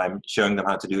things that I'm showing them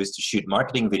how to do is to shoot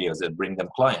marketing videos that bring them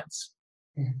clients.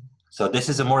 Mm-hmm. So this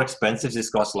is a more expensive. This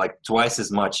costs like twice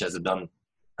as much as a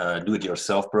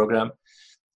do-it-yourself program.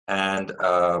 And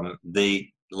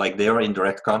they are in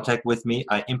direct contact with me.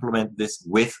 I implement this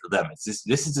with them.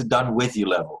 This is a done with you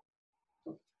level.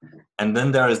 And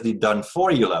then there is the done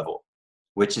for you level,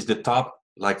 which is the top,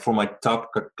 like for my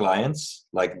top clients,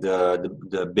 like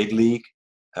the big league,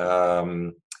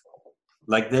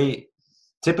 like they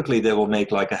will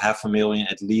make like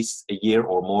 $500,000 at least a year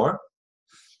or more.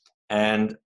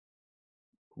 And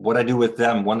what I do with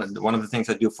them, one of the things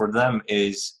I do for them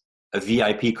is a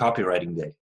VIP copywriting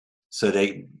day. So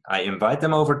I invite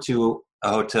them over to a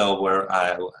hotel where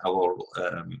I will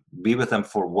be with them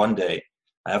for one day.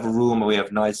 I have a room where we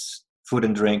have nice food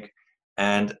and drink,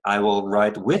 and I will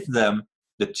write with them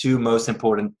the 2 most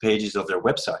important pages of their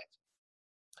website.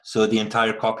 So the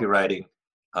entire copywriting,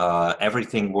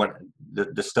 everything,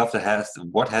 the stuff that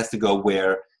has to go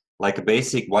where, like a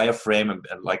basic wireframe, and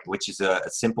like which is a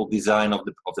simple design of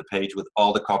the page with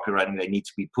all the copywriting they need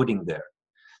to be putting there.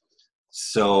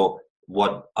 So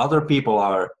what other people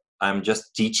are, I'm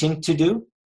just teaching to do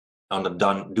on the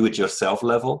do-it-yourself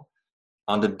level.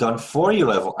 On the done-for-you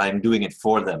level, I'm doing it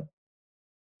for them.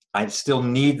 I still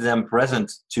need them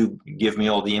present to give me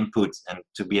all the input and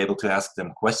to be able to ask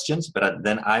them questions, but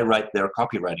then I write their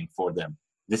copywriting for them.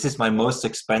 This is my most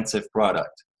expensive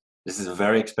product. This is a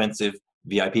very expensive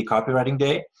VIP copywriting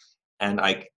day, and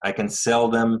I can sell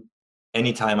them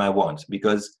anytime I want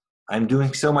because I'm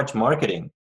doing so much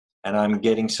marketing and I'm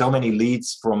getting so many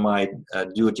leads from my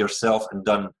do-it-yourself and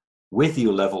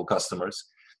done-with-you level customers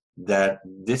that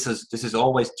this is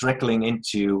always trickling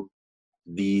into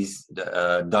these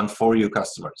done-for-you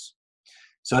customers.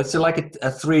 So it's like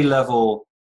a 3-level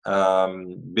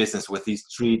business with these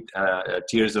 3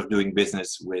 tiers of doing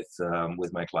business with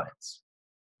my clients.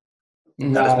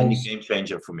 Nice. That has been a game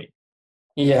changer for me.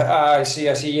 Yeah, I see.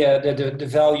 Yeah, the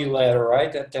value ladder,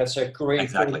 right? That's a great.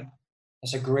 Exactly.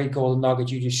 That's a great golden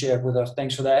nugget you just shared with us.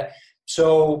 Thanks for that.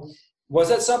 So, was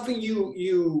that something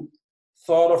you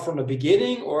thought of from the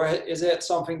beginning, or is that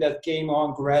something that came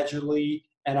on gradually?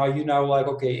 And are you now like,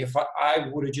 okay, if I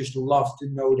would have just loved to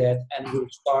know that and would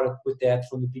have started with that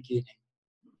from the beginning?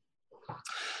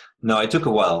 No, it took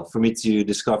a while for me to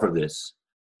discover this.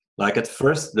 Like at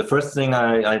first, the first thing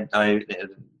I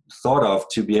thought of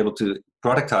to be able to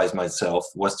productize myself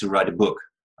was to write a book.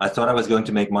 I thought I was going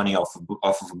to make money off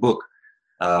of a book.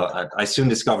 I soon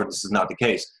discovered this is not the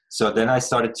case. So then I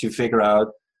started to figure out,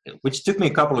 which took me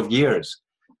a couple of years,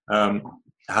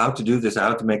 how to do this,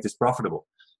 how to make this profitable.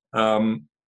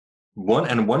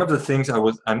 One of the things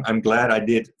I'm glad I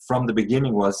did from the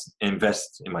beginning was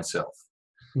invest in myself.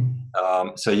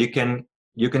 So you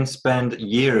can spend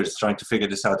years trying to figure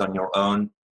this out on your own,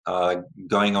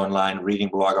 going online, reading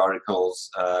blog articles,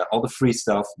 all the free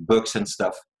stuff, books and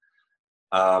stuff.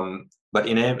 But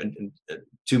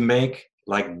to make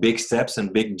like big steps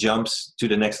and big jumps to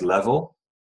the next level,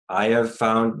 I have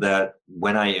found that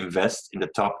when I invest in the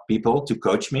top people to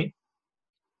coach me,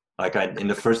 like in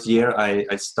the first year,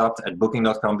 I stopped at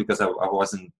Booking.com because I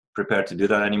wasn't prepared to do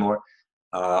that anymore.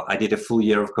 I did a full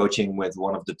year of coaching with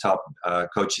one of the top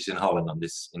coaches in Holland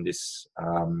in this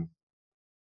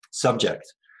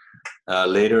subject.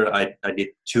 Later, I did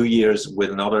 2 years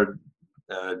with another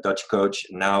Dutch coach.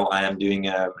 Now I am doing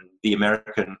the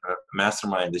American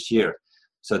Mastermind this year.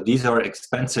 So these are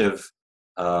expensive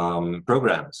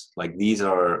programs. Like these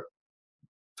are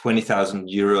 20,000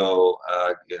 euro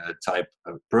type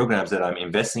of programs that I'm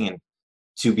investing in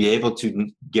to be able to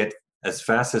get as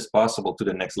fast as possible to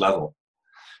the next level.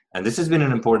 And this has been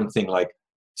an important thing, like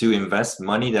to invest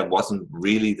money that wasn't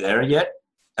really there yet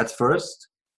at first.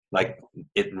 Like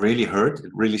it really hurt,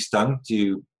 it really stung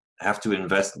to have to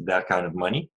invest that kind of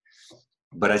money.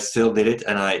 But I still did it,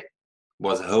 and I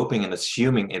was hoping and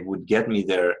assuming it would get me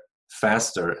there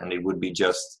faster, and it would be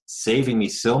just saving me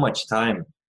so much time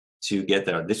to get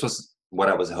there. This was what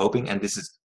I was hoping, and this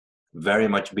has very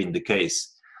much been the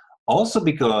case. Also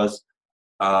because,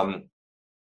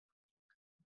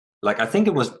 like I think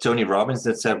it was Tony Robbins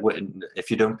that said, if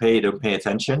you don't pay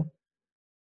attention.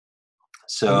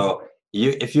 So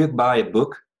if you buy a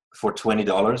book for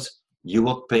 $20, you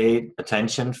will pay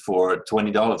attention for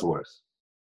 $20 worth.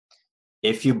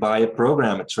 If you buy a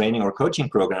program, a training or coaching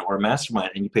program or a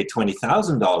mastermind, and you pay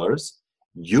 $20,000,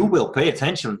 you will pay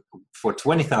attention for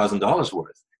 $20,000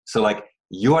 worth. So like,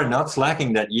 you are not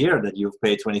slacking that year that you've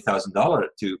paid $20,000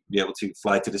 to be able to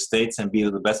fly to the States and be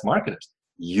the best marketers.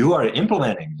 You are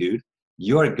implementing, dude.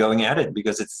 You are going at it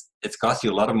because it's cost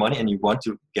you a lot of money and you want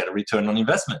to get a return on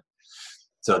investment.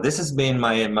 So this has been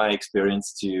my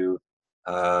experience to,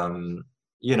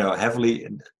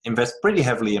 invest pretty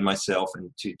heavily in myself and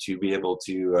to be able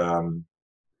to,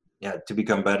 to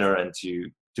become better and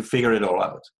to figure it all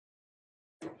out.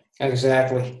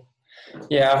 Exactly.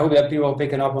 Yeah, I hope that people are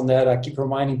picking up on that. I keep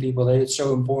reminding people that it's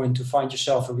so important to find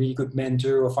yourself a really good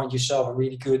mentor or find yourself a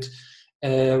really good,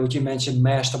 what you mentioned,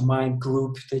 mastermind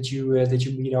group that you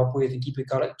meet up with and keep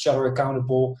each other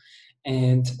accountable.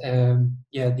 And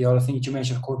the other thing that you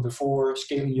mentioned, of course, before,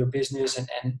 scaling your business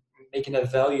and making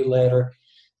that value ladder,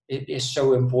 it is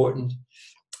so important.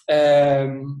 As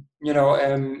you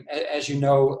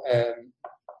know,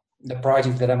 the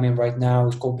project that I'm in right now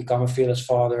is called Become a Fearless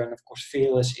Father. And of course,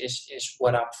 fearless is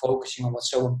what I'm focusing on,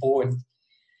 what's so important.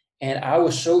 And I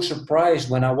was so surprised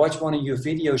when I watched one of your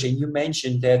videos and you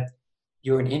mentioned that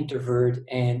you're an introvert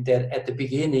and that at the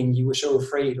beginning you were so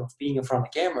afraid of being in front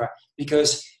of the camera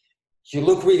because you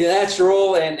look really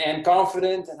natural and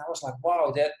confident. And I was like,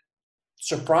 wow, that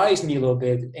surprised me a little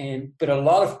bit. But a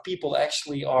lot of people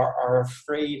actually are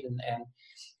afraid and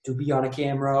to be on a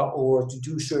camera or to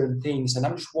do certain things. And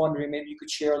I'm just wondering, maybe you could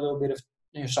share a little bit of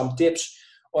some tips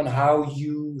on how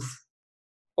you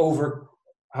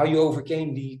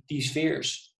overcame these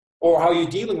fears or how you're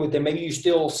dealing with them. Maybe you're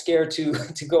still scared to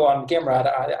go on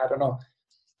camera. I don't know.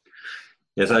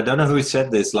 Yes, I don't know who said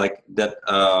this, like that.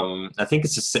 I think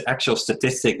it's an actual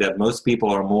statistic that most people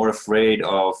are more afraid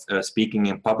of speaking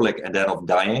in public than of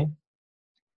dying.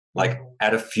 Like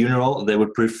at a funeral, they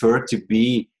would prefer to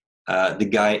be the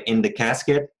guy in the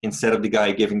casket instead of the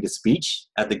guy giving the speech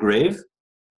at the grave.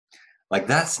 Like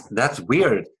that's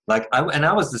weird. Like I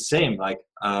was the same. Like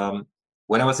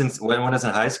when I was in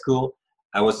high school,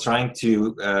 I was trying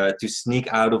to sneak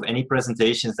out of any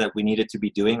presentations that we needed to be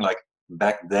doing. Like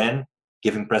back then,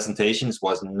 giving presentations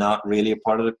was not really a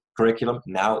part of the curriculum.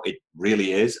 Now it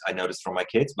really is. I noticed from my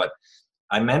kids, but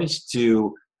I managed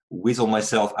to weasel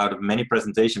myself out of many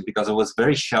presentations because I was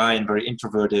very shy and very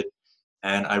introverted.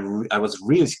 And I was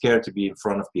really scared to be in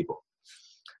front of people.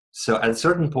 So at a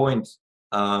certain point,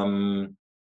 I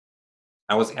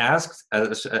was asked,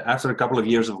 after a couple of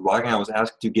years of blogging, I was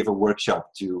asked to give a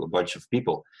workshop to a bunch of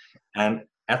people. And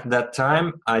at that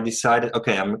time, I decided,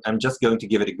 okay, I'm just going to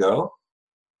give it a go.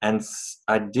 And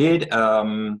I did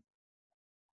a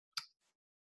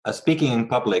speaking in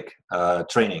public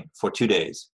training for 2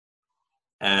 days,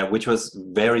 which was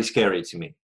very scary to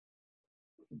me.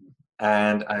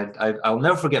 And I'll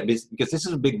never forget this because this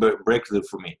is a big breakthrough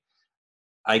for me.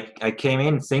 I came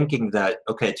in thinking that,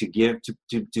 okay,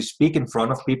 to speak in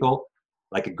front of people,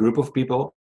 like a group of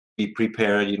people, be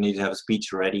prepared. You need to have a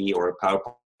speech ready or a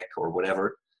PowerPoint or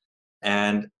whatever.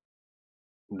 And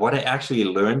what I actually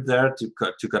learned there, to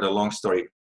cut a long story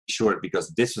short,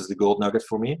 because this was the gold nugget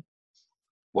for me.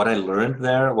 What I learned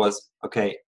there was,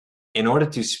 okay, in order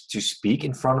to speak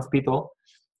in front of people,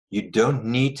 you don't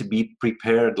need to be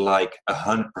prepared like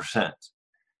 100%.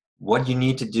 What you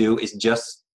need to do is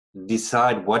just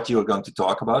decide what you're going to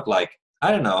talk about. Like,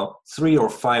 I don't know, 3 or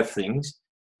 5 things.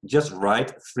 Just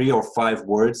write 3 or 5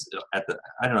 words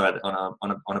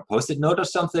on a Post-it note or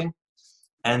something,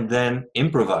 and then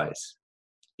improvise.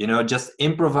 Just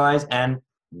improvise and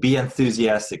be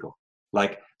enthusiastic.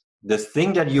 Like the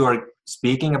thing that you are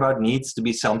speaking about needs to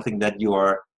be something that you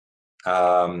are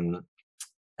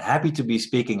happy to be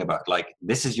speaking about. Like,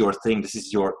 this is your thing, this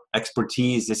is your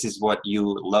expertise, this is what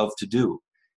you love to do.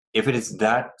 If it is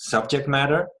that subject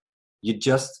matter,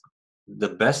 the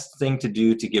best thing to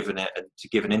do to give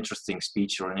an interesting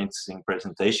speech or an interesting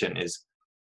presentation is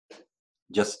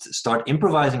just start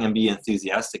improvising and be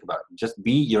enthusiastic about it. Just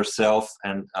be yourself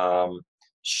and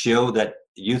show that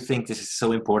you think this is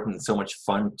so important and so much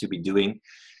fun to be doing,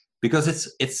 because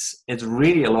it's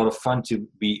really a lot of fun to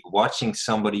be watching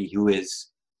somebody who is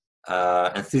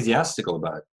enthusiastic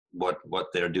about what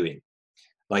they're doing.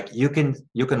 Like you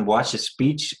can watch a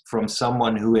speech from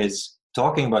someone who is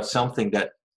talking about something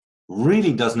that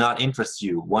really does not interest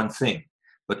you, one thing.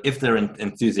 But if they're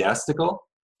enthusiastical,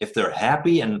 if they're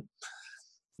happy and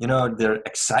they're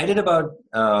excited about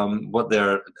what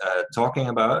they're talking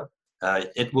about,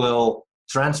 it will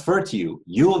transfer to you.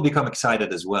 You will become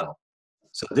excited as well.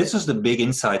 So this was the big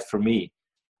insight for me.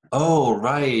 Oh,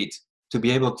 right. To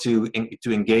be able to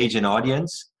engage an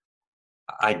audience,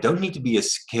 I don't need to be a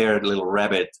scared little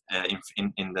rabbit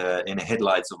in the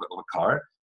headlights of a car.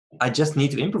 I just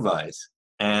need to improvise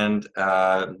and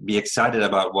be excited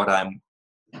about what I'm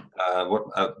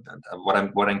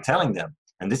telling them.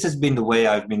 And this has been the way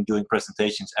I've been doing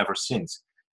presentations ever since.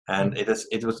 And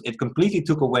it completely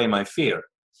took away my fear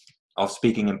of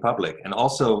speaking in public and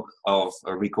also of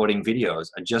recording videos.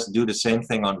 I just do the same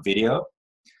thing on video.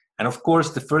 And of course,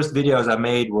 the first videos I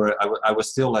made were I was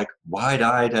still like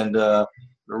wide-eyed and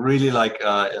really like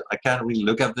I can't really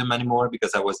look at them anymore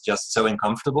because I was just so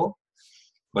uncomfortable.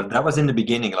 But that was in the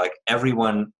beginning. Like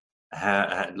everyone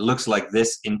looks like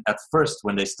this at first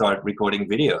when they start recording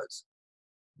videos.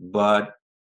 But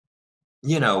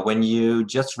when you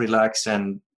just relax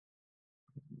and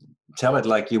tell it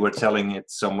like you were telling it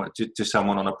to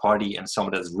someone on a party and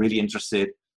someone that's really interested,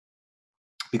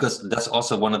 because that's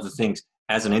also one of the things.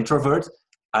 As an introvert,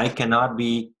 I cannot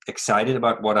be excited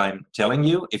about what I'm telling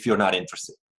you if you're not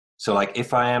interested. So like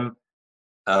if I am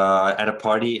at a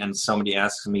party and somebody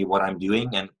asks me what I'm doing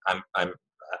and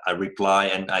I reply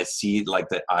and I see like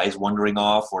the eyes wandering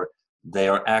off, or they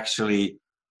are actually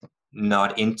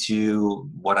not into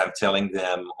what I'm telling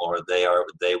them, or they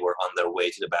were on their way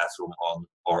to the bathroom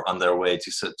or on their way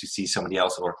to see somebody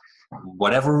else, or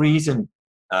whatever reason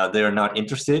they are not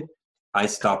interested, I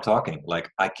stop talking.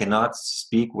 Like I cannot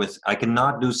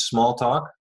do small talk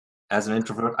as an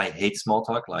introvert. I hate small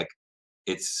talk. Like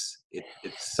it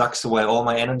sucks away all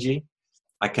my energy.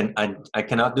 I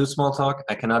cannot do small talk.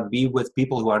 I cannot be with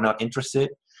people who are not interested.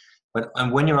 But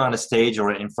when you're on a stage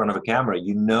or in front of a camera,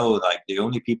 like the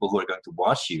only people who are going to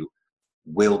watch you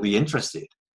will be interested.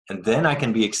 And then I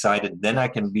can be excited. Then I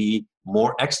can be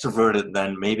more extroverted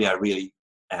than maybe I really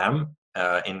am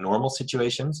in normal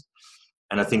situations.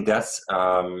 And I think that's,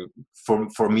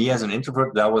 for me as an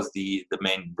introvert, that was the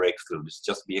main breakthrough, is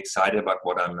just be excited about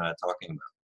what I'm talking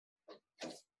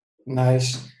about.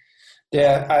 Nice.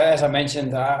 Yeah, as I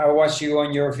mentioned, I watch you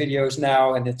on your videos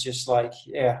now, and it's just like,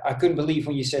 yeah, I couldn't believe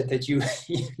when you said that you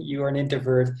are an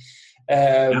introvert.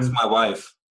 That's my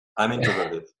wife. I'm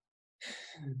introverted.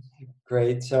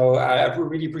 Great. So I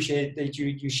really appreciate that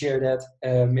you share that.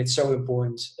 It's so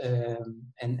important,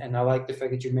 and I like the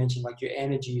fact that you mentioned like your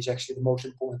energy is actually the most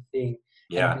important thing.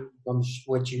 Yeah. And it becomes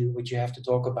what you have to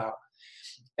talk about.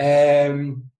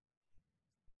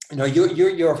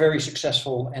 You're a very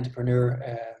successful entrepreneur,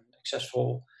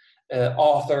 successful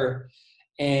author,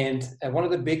 and one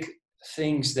of the big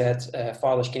things that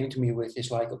fathers came to me with is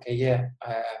like, okay, yeah,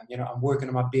 I'm working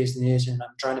on my business and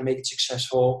I'm trying to make it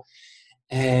successful,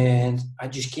 and I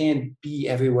just can't be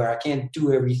everywhere. I can't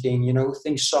do everything.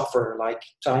 Things suffer, like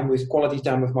quality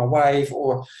time with my wife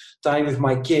or time with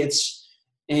my kids.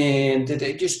 And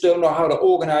they just don't know how to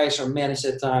organize or manage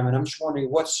that time. And I'm just wondering,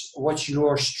 what's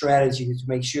your strategy to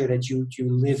make sure that you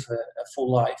live a full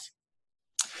life?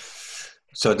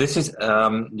 So this is,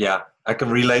 I can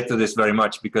relate to this very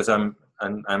much because I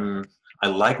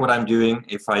like what I'm doing.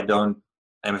 If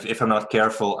I'm not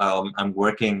careful, I'm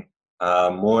working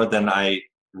more than I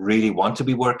really want to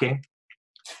be working,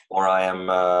 or I am,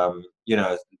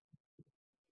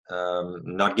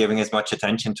 not giving as much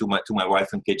attention to my wife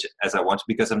and kids as I want,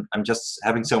 because I'm just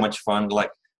having so much fun,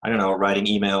 like, I don't know, writing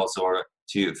emails or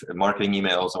marketing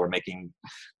emails or making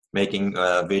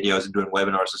videos, doing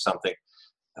webinars or something.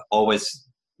 Always,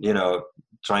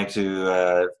 trying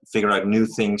to figure out new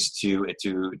things to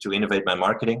innovate my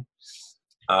marketing.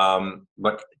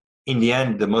 But in the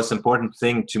end, the most important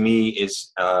thing to me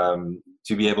is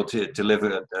to be able to live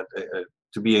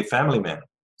to be a family man.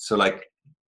 So like,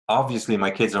 obviously my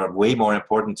kids are way more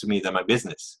important to me than my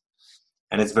business.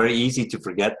 And it's very easy to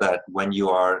forget that when you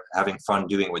are having fun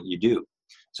doing what you do.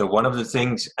 So one of the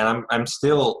things, and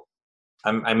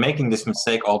I'm making this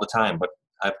mistake all the time, but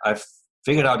I've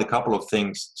figured out a couple of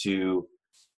things to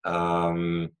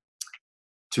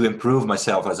improve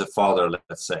myself as a father,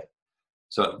 let's say.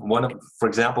 So for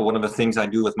example, one of the things I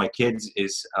do with my kids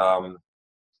is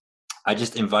I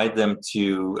just invite them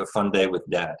to a fun day with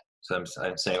dad. So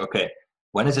I'm saying, okay,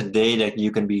 when is a day that you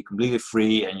can be completely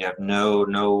free and you have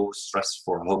no stress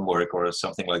for homework or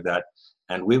something like that,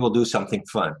 and we will do something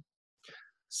fun.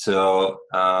 So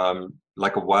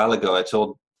like a while ago,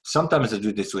 sometimes I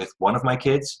do this with one of my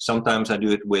kids, sometimes I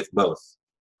do it with both.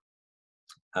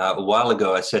 A while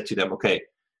ago, I said to them, okay,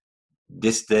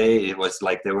 this day it was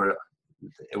like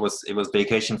it was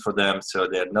vacation for them, so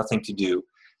they had nothing to do.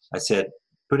 I said,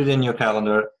 put it in your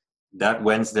calendar. That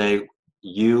Wednesday,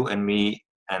 you and me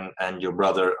and your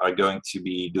brother are going to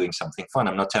be doing something fun.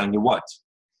 I'm not telling you what.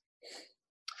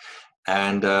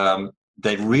 And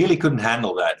they really couldn't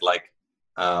handle that. Like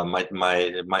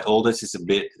my oldest is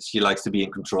she likes to be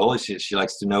in control. She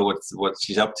likes to know what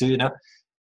she's up to, you know.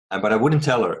 But I wouldn't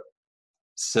tell her.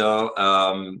 So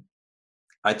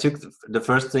I took the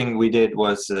first thing we did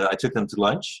was I took them to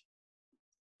lunch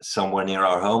somewhere near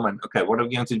our home. And okay, what are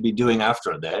we going to be doing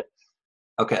after that?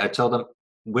 Okay, I told them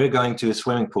we're going to a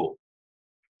swimming pool.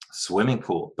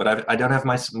 But I don't have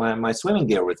my swimming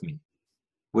gear with me.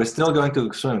 We're still going to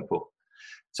a swimming pool.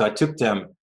 So I took them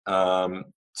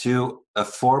to a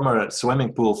former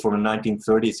swimming pool from the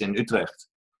 1930s in Utrecht,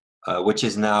 which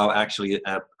is now actually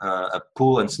a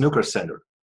pool and snooker center.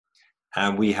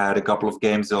 And we had a couple of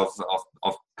games of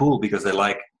pool because they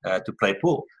like to play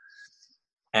pool.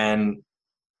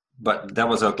 But that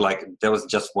was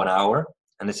just 1 hour.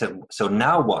 And they said, so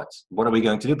now what? What are we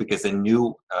going to do? Because they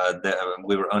knew that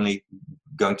we were only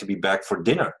going to be back for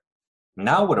dinner.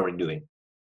 Now what are we doing?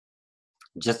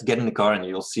 Just get in the car and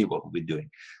you'll see what we'll be doing.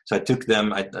 So I took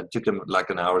them like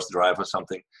an hour's drive or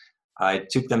something. I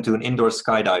took them to an indoor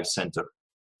skydive center,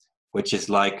 which is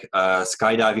like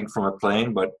skydiving from a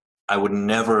plane, but I would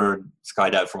never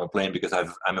skydive from a plane because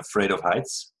I'm afraid of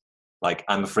heights. Like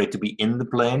I'm afraid to be in the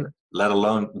plane, let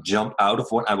alone jump out of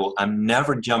one. I'm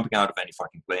never jumping out of any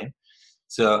fucking plane.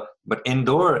 So, but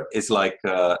indoor is like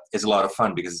is a lot of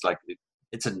fun because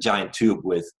it's a giant tube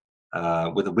with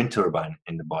a wind turbine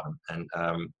in the bottom, and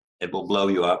it will blow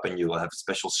you up, and you will have a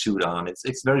special suit on.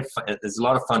 It's very fun. It's a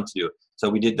lot of fun to do. So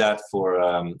we did that for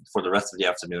the rest of the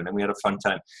afternoon, and we had a fun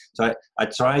time. So I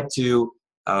tried to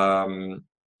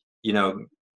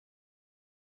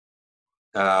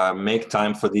make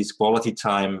time for these quality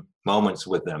time moments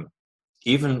with them,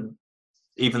 even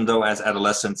though as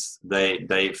adolescents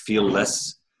they feel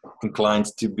less inclined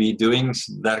to be doing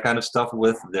that kind of stuff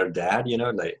with their dad. You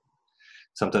know,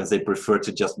 sometimes they prefer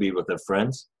to just be with their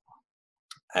friends.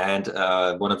 And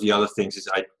one of the other things is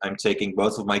I'm taking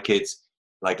both of my kids,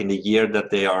 like in the year that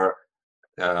they are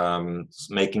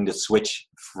making the switch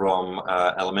from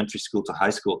elementary school to high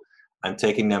school, I'm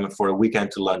taking them for a weekend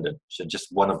to London. So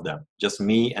just one of them, just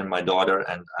me and my daughter,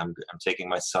 and I'm taking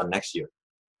my son next year.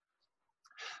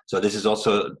 So this is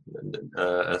also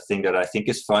a thing that I think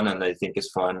is fun, and they think is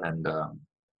fun. And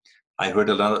I heard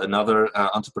another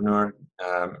entrepreneur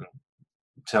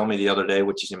tell me the other day,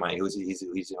 which is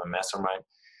he's in my mastermind.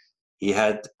 He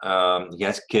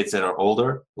has kids that are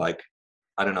older, like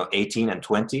I don't know, 18 and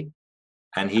 20,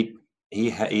 and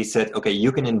he said, okay,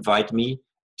 you can invite me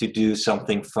to do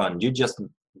something fun. You just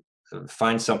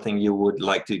find something you would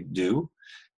like to do,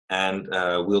 and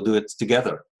we'll do it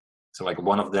together. So like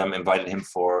one of them invited him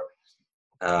for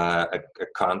a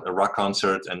rock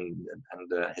concert, and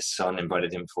his son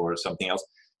invited him for something else.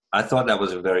 I thought that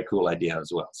was a very cool idea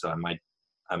as well. So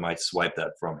I might swipe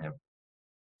that from him.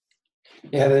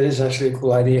 Yeah, that is actually a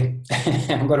cool idea.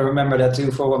 I'm going to remember that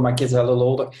too for when my kids are a little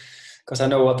older, because I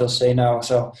know what they'll say now.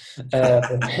 So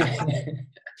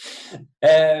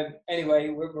anyway,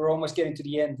 we're almost getting to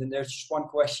the end, and there's just one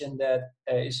question that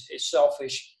is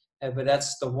selfish, but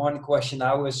that's the one question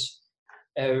I was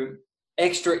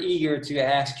extra eager to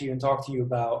ask you and talk to you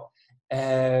about.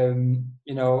 As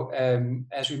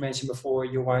we mentioned before,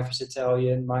 your wife is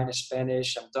Italian, mine is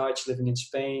Spanish, I'm Dutch, living in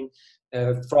Spain.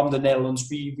 From the Netherlands,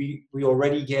 we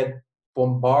already get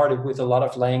bombarded with a lot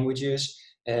of languages.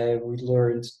 We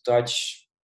learned Dutch,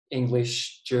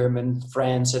 English, German,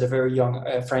 French at a very young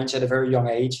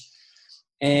age.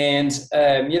 And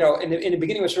in the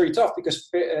beginning it was very tough because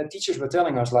teachers were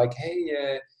telling us like,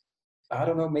 hey, I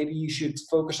don't know, maybe you should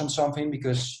focus on something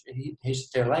because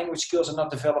their language skills are not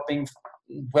developing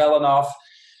well enough.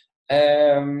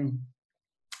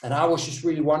 And I was just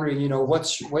really wondering,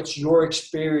 what's your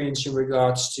experience in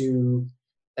regards to,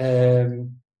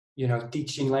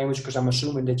 teaching language? Because I'm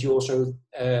assuming that you also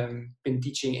been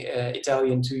teaching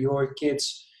Italian to your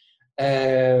kids.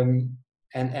 And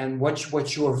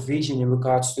what's your vision in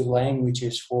regards to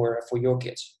languages for your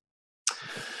kids?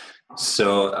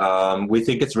 So we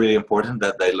think it's really important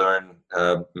that they learn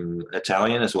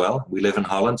Italian as well. We live in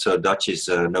Holland, so Dutch is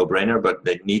a no-brainer, but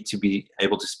they need to be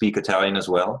able to speak Italian as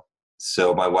well.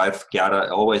 So my wife, Chiara,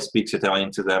 always speaks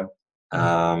Italian to them.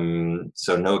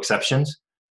 So no exceptions.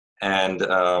 And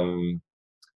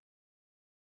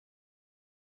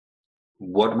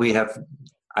what we have,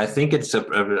 I think I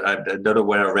don't know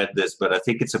where I read this, but I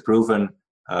think it's a proven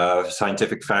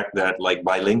scientific fact that like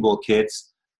bilingual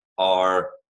kids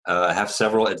are have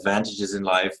several advantages in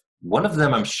life. One of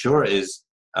them, I'm sure, is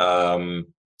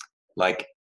like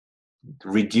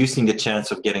reducing the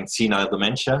chance of getting senile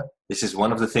dementia. This is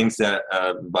one of the things that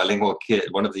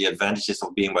one of the advantages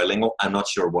of being bilingual. I'm not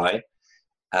sure why.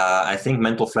 I think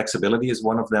mental flexibility is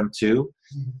one of them too.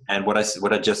 And what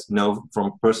I just know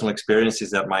from personal experience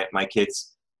is that my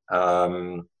kids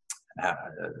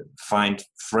find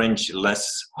French less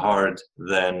hard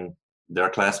than their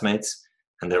classmates,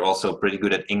 and they're also pretty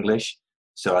good at English.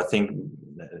 So I think,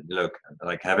 look,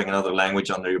 like having another language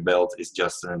under your belt is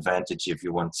just an advantage if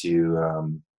you want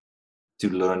to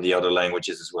learn the other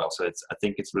languages as well. So I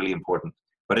think it's really important,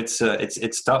 but it's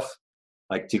tough,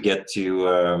 like to get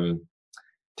to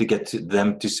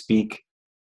them to speak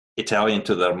Italian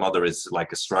to their mother is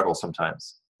like a struggle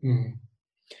sometimes. Mm.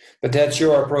 But that's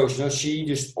your approach. No, she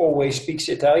just always speaks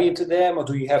Italian to them, or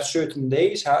do you have certain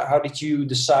days? How did you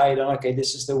decide on, okay,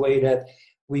 this is the way that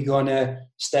we're gonna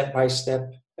step by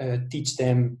step teach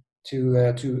them to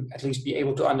at least be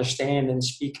able to understand and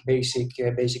speak basic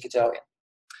Italian?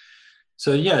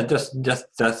 So yeah, that's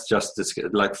just this,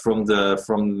 like from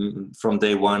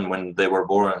day one when they were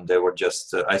born, they were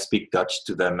just I speak Dutch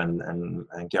to them,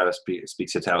 and Chiara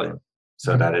speaks Italian.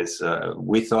 So that is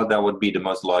we thought that would be the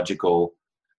most logical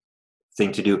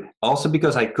thing to do. Also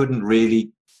because I couldn't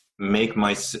really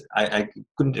I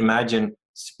couldn't imagine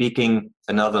speaking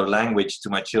another language to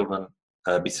my children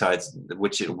besides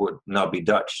which it would not be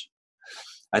Dutch.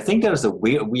 I think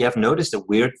we have noticed a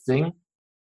weird thing,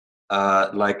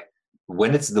 like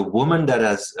when it's the woman that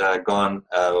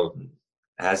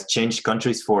has changed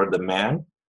countries for the man,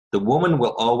 the woman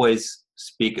will always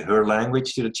speak her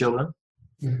language to the children.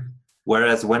 Mm-hmm.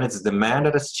 Whereas when it's the man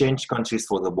that has changed countries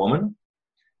for the woman,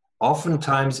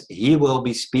 oftentimes he will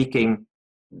be speaking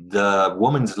the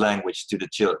woman's language to the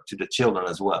children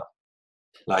as well.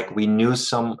 Like we knew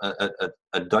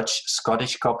a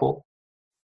Dutch-Scottish couple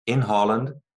in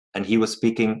Holland, and he was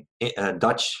speaking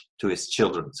Dutch to his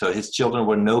children. So his children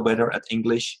were no better at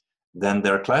English than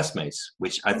their classmates,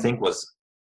 which I think was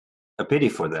a pity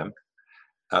for them.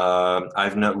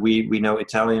 We know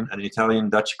an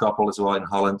Italian-Dutch couple as well in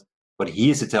Holland, but he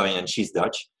is Italian and she's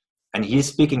Dutch, and he is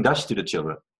speaking Dutch to the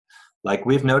children. Like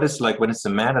we've noticed, like when it's a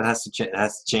man that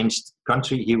has changed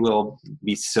country, he will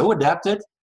be so adapted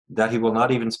that he will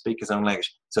not even speak his own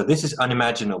language. So this is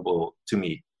unimaginable to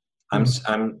me. I'm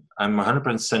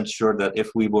 100% sure that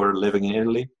if we were living in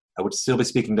Italy, I would still be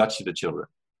speaking Dutch to the children,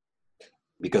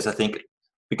 because I think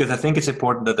it's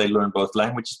important that they learn both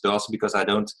languages, but also because I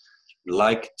don't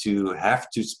like to have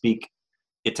to speak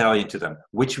Italian to them,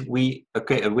 which we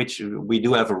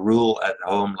do have a rule at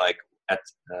home, like at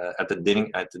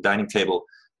the dining table,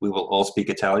 we will all speak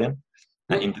Italian,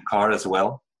 and in the car as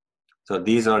well. So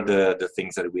these are the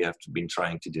things that we have been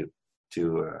trying to do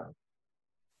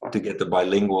to get the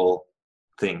bilingual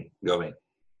thing going.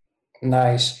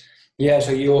 Nice. Yeah,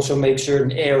 so you also make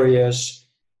certain areas,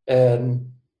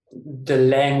 the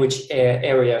language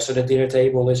area, so the dinner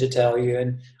table is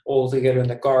Italian, all together in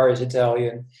the car is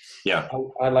Italian. Yeah,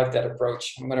 I like that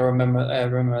approach. I'm going to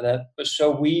remember that.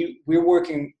 So we're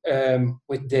working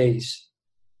with days.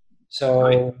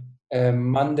 So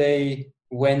Monday,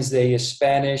 Wednesday is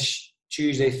Spanish,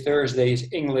 Tuesday, Thursday is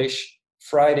English,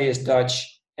 Friday is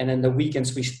Dutch, and then the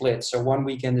weekends we split. So one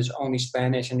weekend is only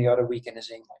Spanish and the other weekend is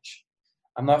English.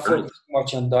 I'm not focused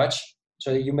much on Dutch.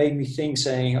 So you make me think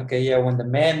saying, okay, yeah, when the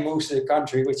man moves to the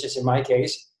country, which is in my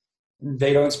case,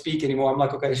 they don't speak anymore. I'm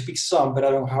like, okay, I speak some, but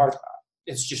I don't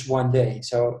it's just one day.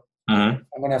 So I'm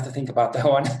going to have to think about that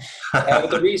one. But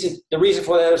the reason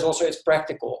for that is also it's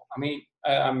practical. I mean,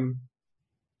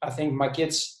 I think my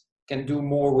kids can do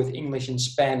more with English and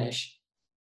Spanish,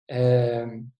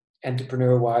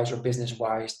 entrepreneur-wise or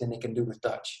business-wise, than they can do with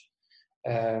Dutch.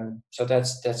 So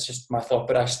that's just my thought.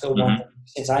 But I still want them,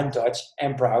 since I'm Dutch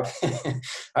and proud,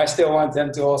 I still want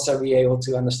them to also be able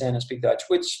to understand and speak Dutch,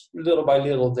 which little by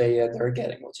little they're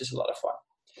getting, which is a lot of fun.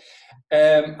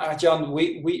 Arjan,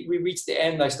 we reached the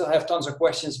end. I still have tons of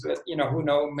questions, but who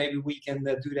knows? Maybe we can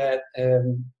do that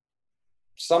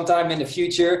sometime in the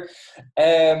future.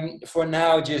 For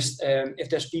now, just if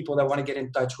there's people that want to get in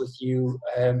touch with you,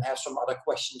 have some other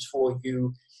questions for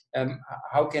you,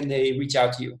 how can they reach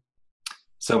out to you?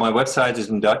 So my website is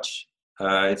in Dutch.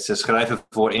 It's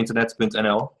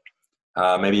schrijvenvoorinternet.nl.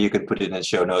 Maybe you could put it in the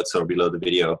show notes or below the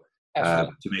video.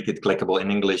 To make it clickable in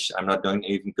English. I'm not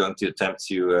even going to attempt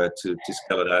to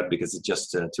spell it out because it's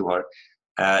just too hard.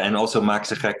 And also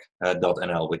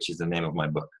maaksegek.nl, which is the name of my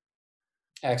book.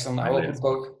 Excellent. I will put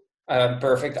both.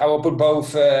 Perfect. I will put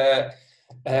both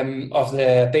of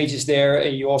the pages there.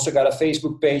 You also got a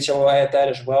Facebook page. I will add that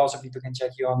as well, so people can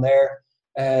check you on there.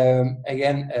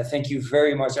 Again, thank you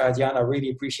very much, Adriaan. I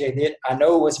really appreciate it. I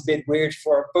know it was a bit weird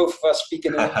for both of us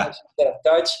speaking in English instead of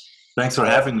Dutch. Thanks for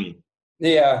having me.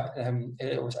 Yeah,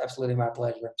 it was absolutely my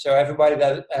pleasure. So everybody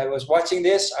that was watching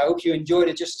this, I hope you enjoyed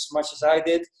it just as much as I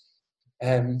did.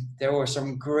 There were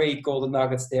some great golden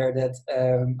nuggets there that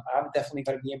I'm definitely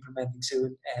going to be implementing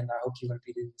soon, and I hope you're going to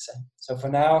be doing the same. So for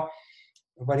now,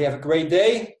 everybody have a great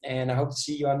day, and I hope to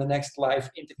see you on the next live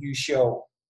interview show.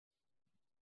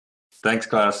 Thanks,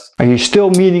 Klaas. Are you still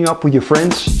meeting up with your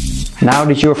friends now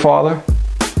that you're a father?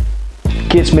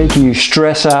 Kids making you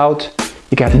stress out,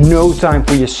 you got no time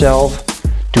for yourself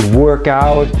to work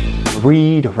out,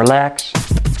 read, or relax.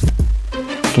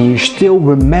 Can you still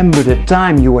remember the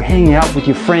time you were hanging out with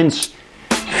your friends,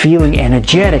 feeling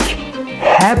energetic,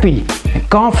 happy, and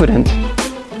confident?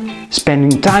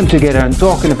 Spending time together and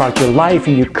talking about your life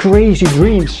and your crazy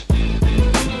dreams.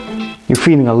 You're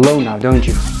feeling alone now, don't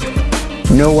you?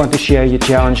 No one to share your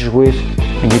challenges with,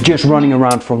 and you're just running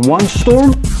around from one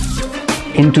storm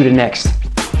into the next.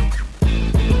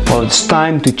 Well, it's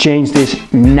time to change this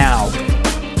now.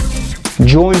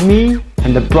 Join me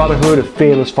and the Brotherhood of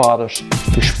Fearless Fathers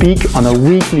to speak on a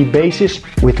weekly basis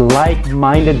with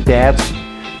like-minded dads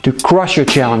to crush your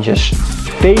challenges,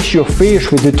 face your fears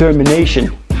with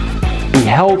determination, be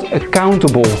held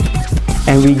accountable,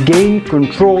 and regain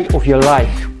control of your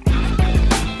life.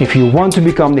 If you want to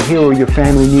become the hero your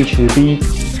family needs you to be,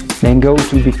 then go to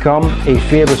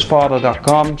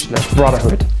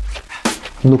becomeafearlessfather.com/brotherhood.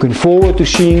 I'm looking forward to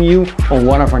seeing you on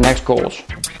one of our next calls.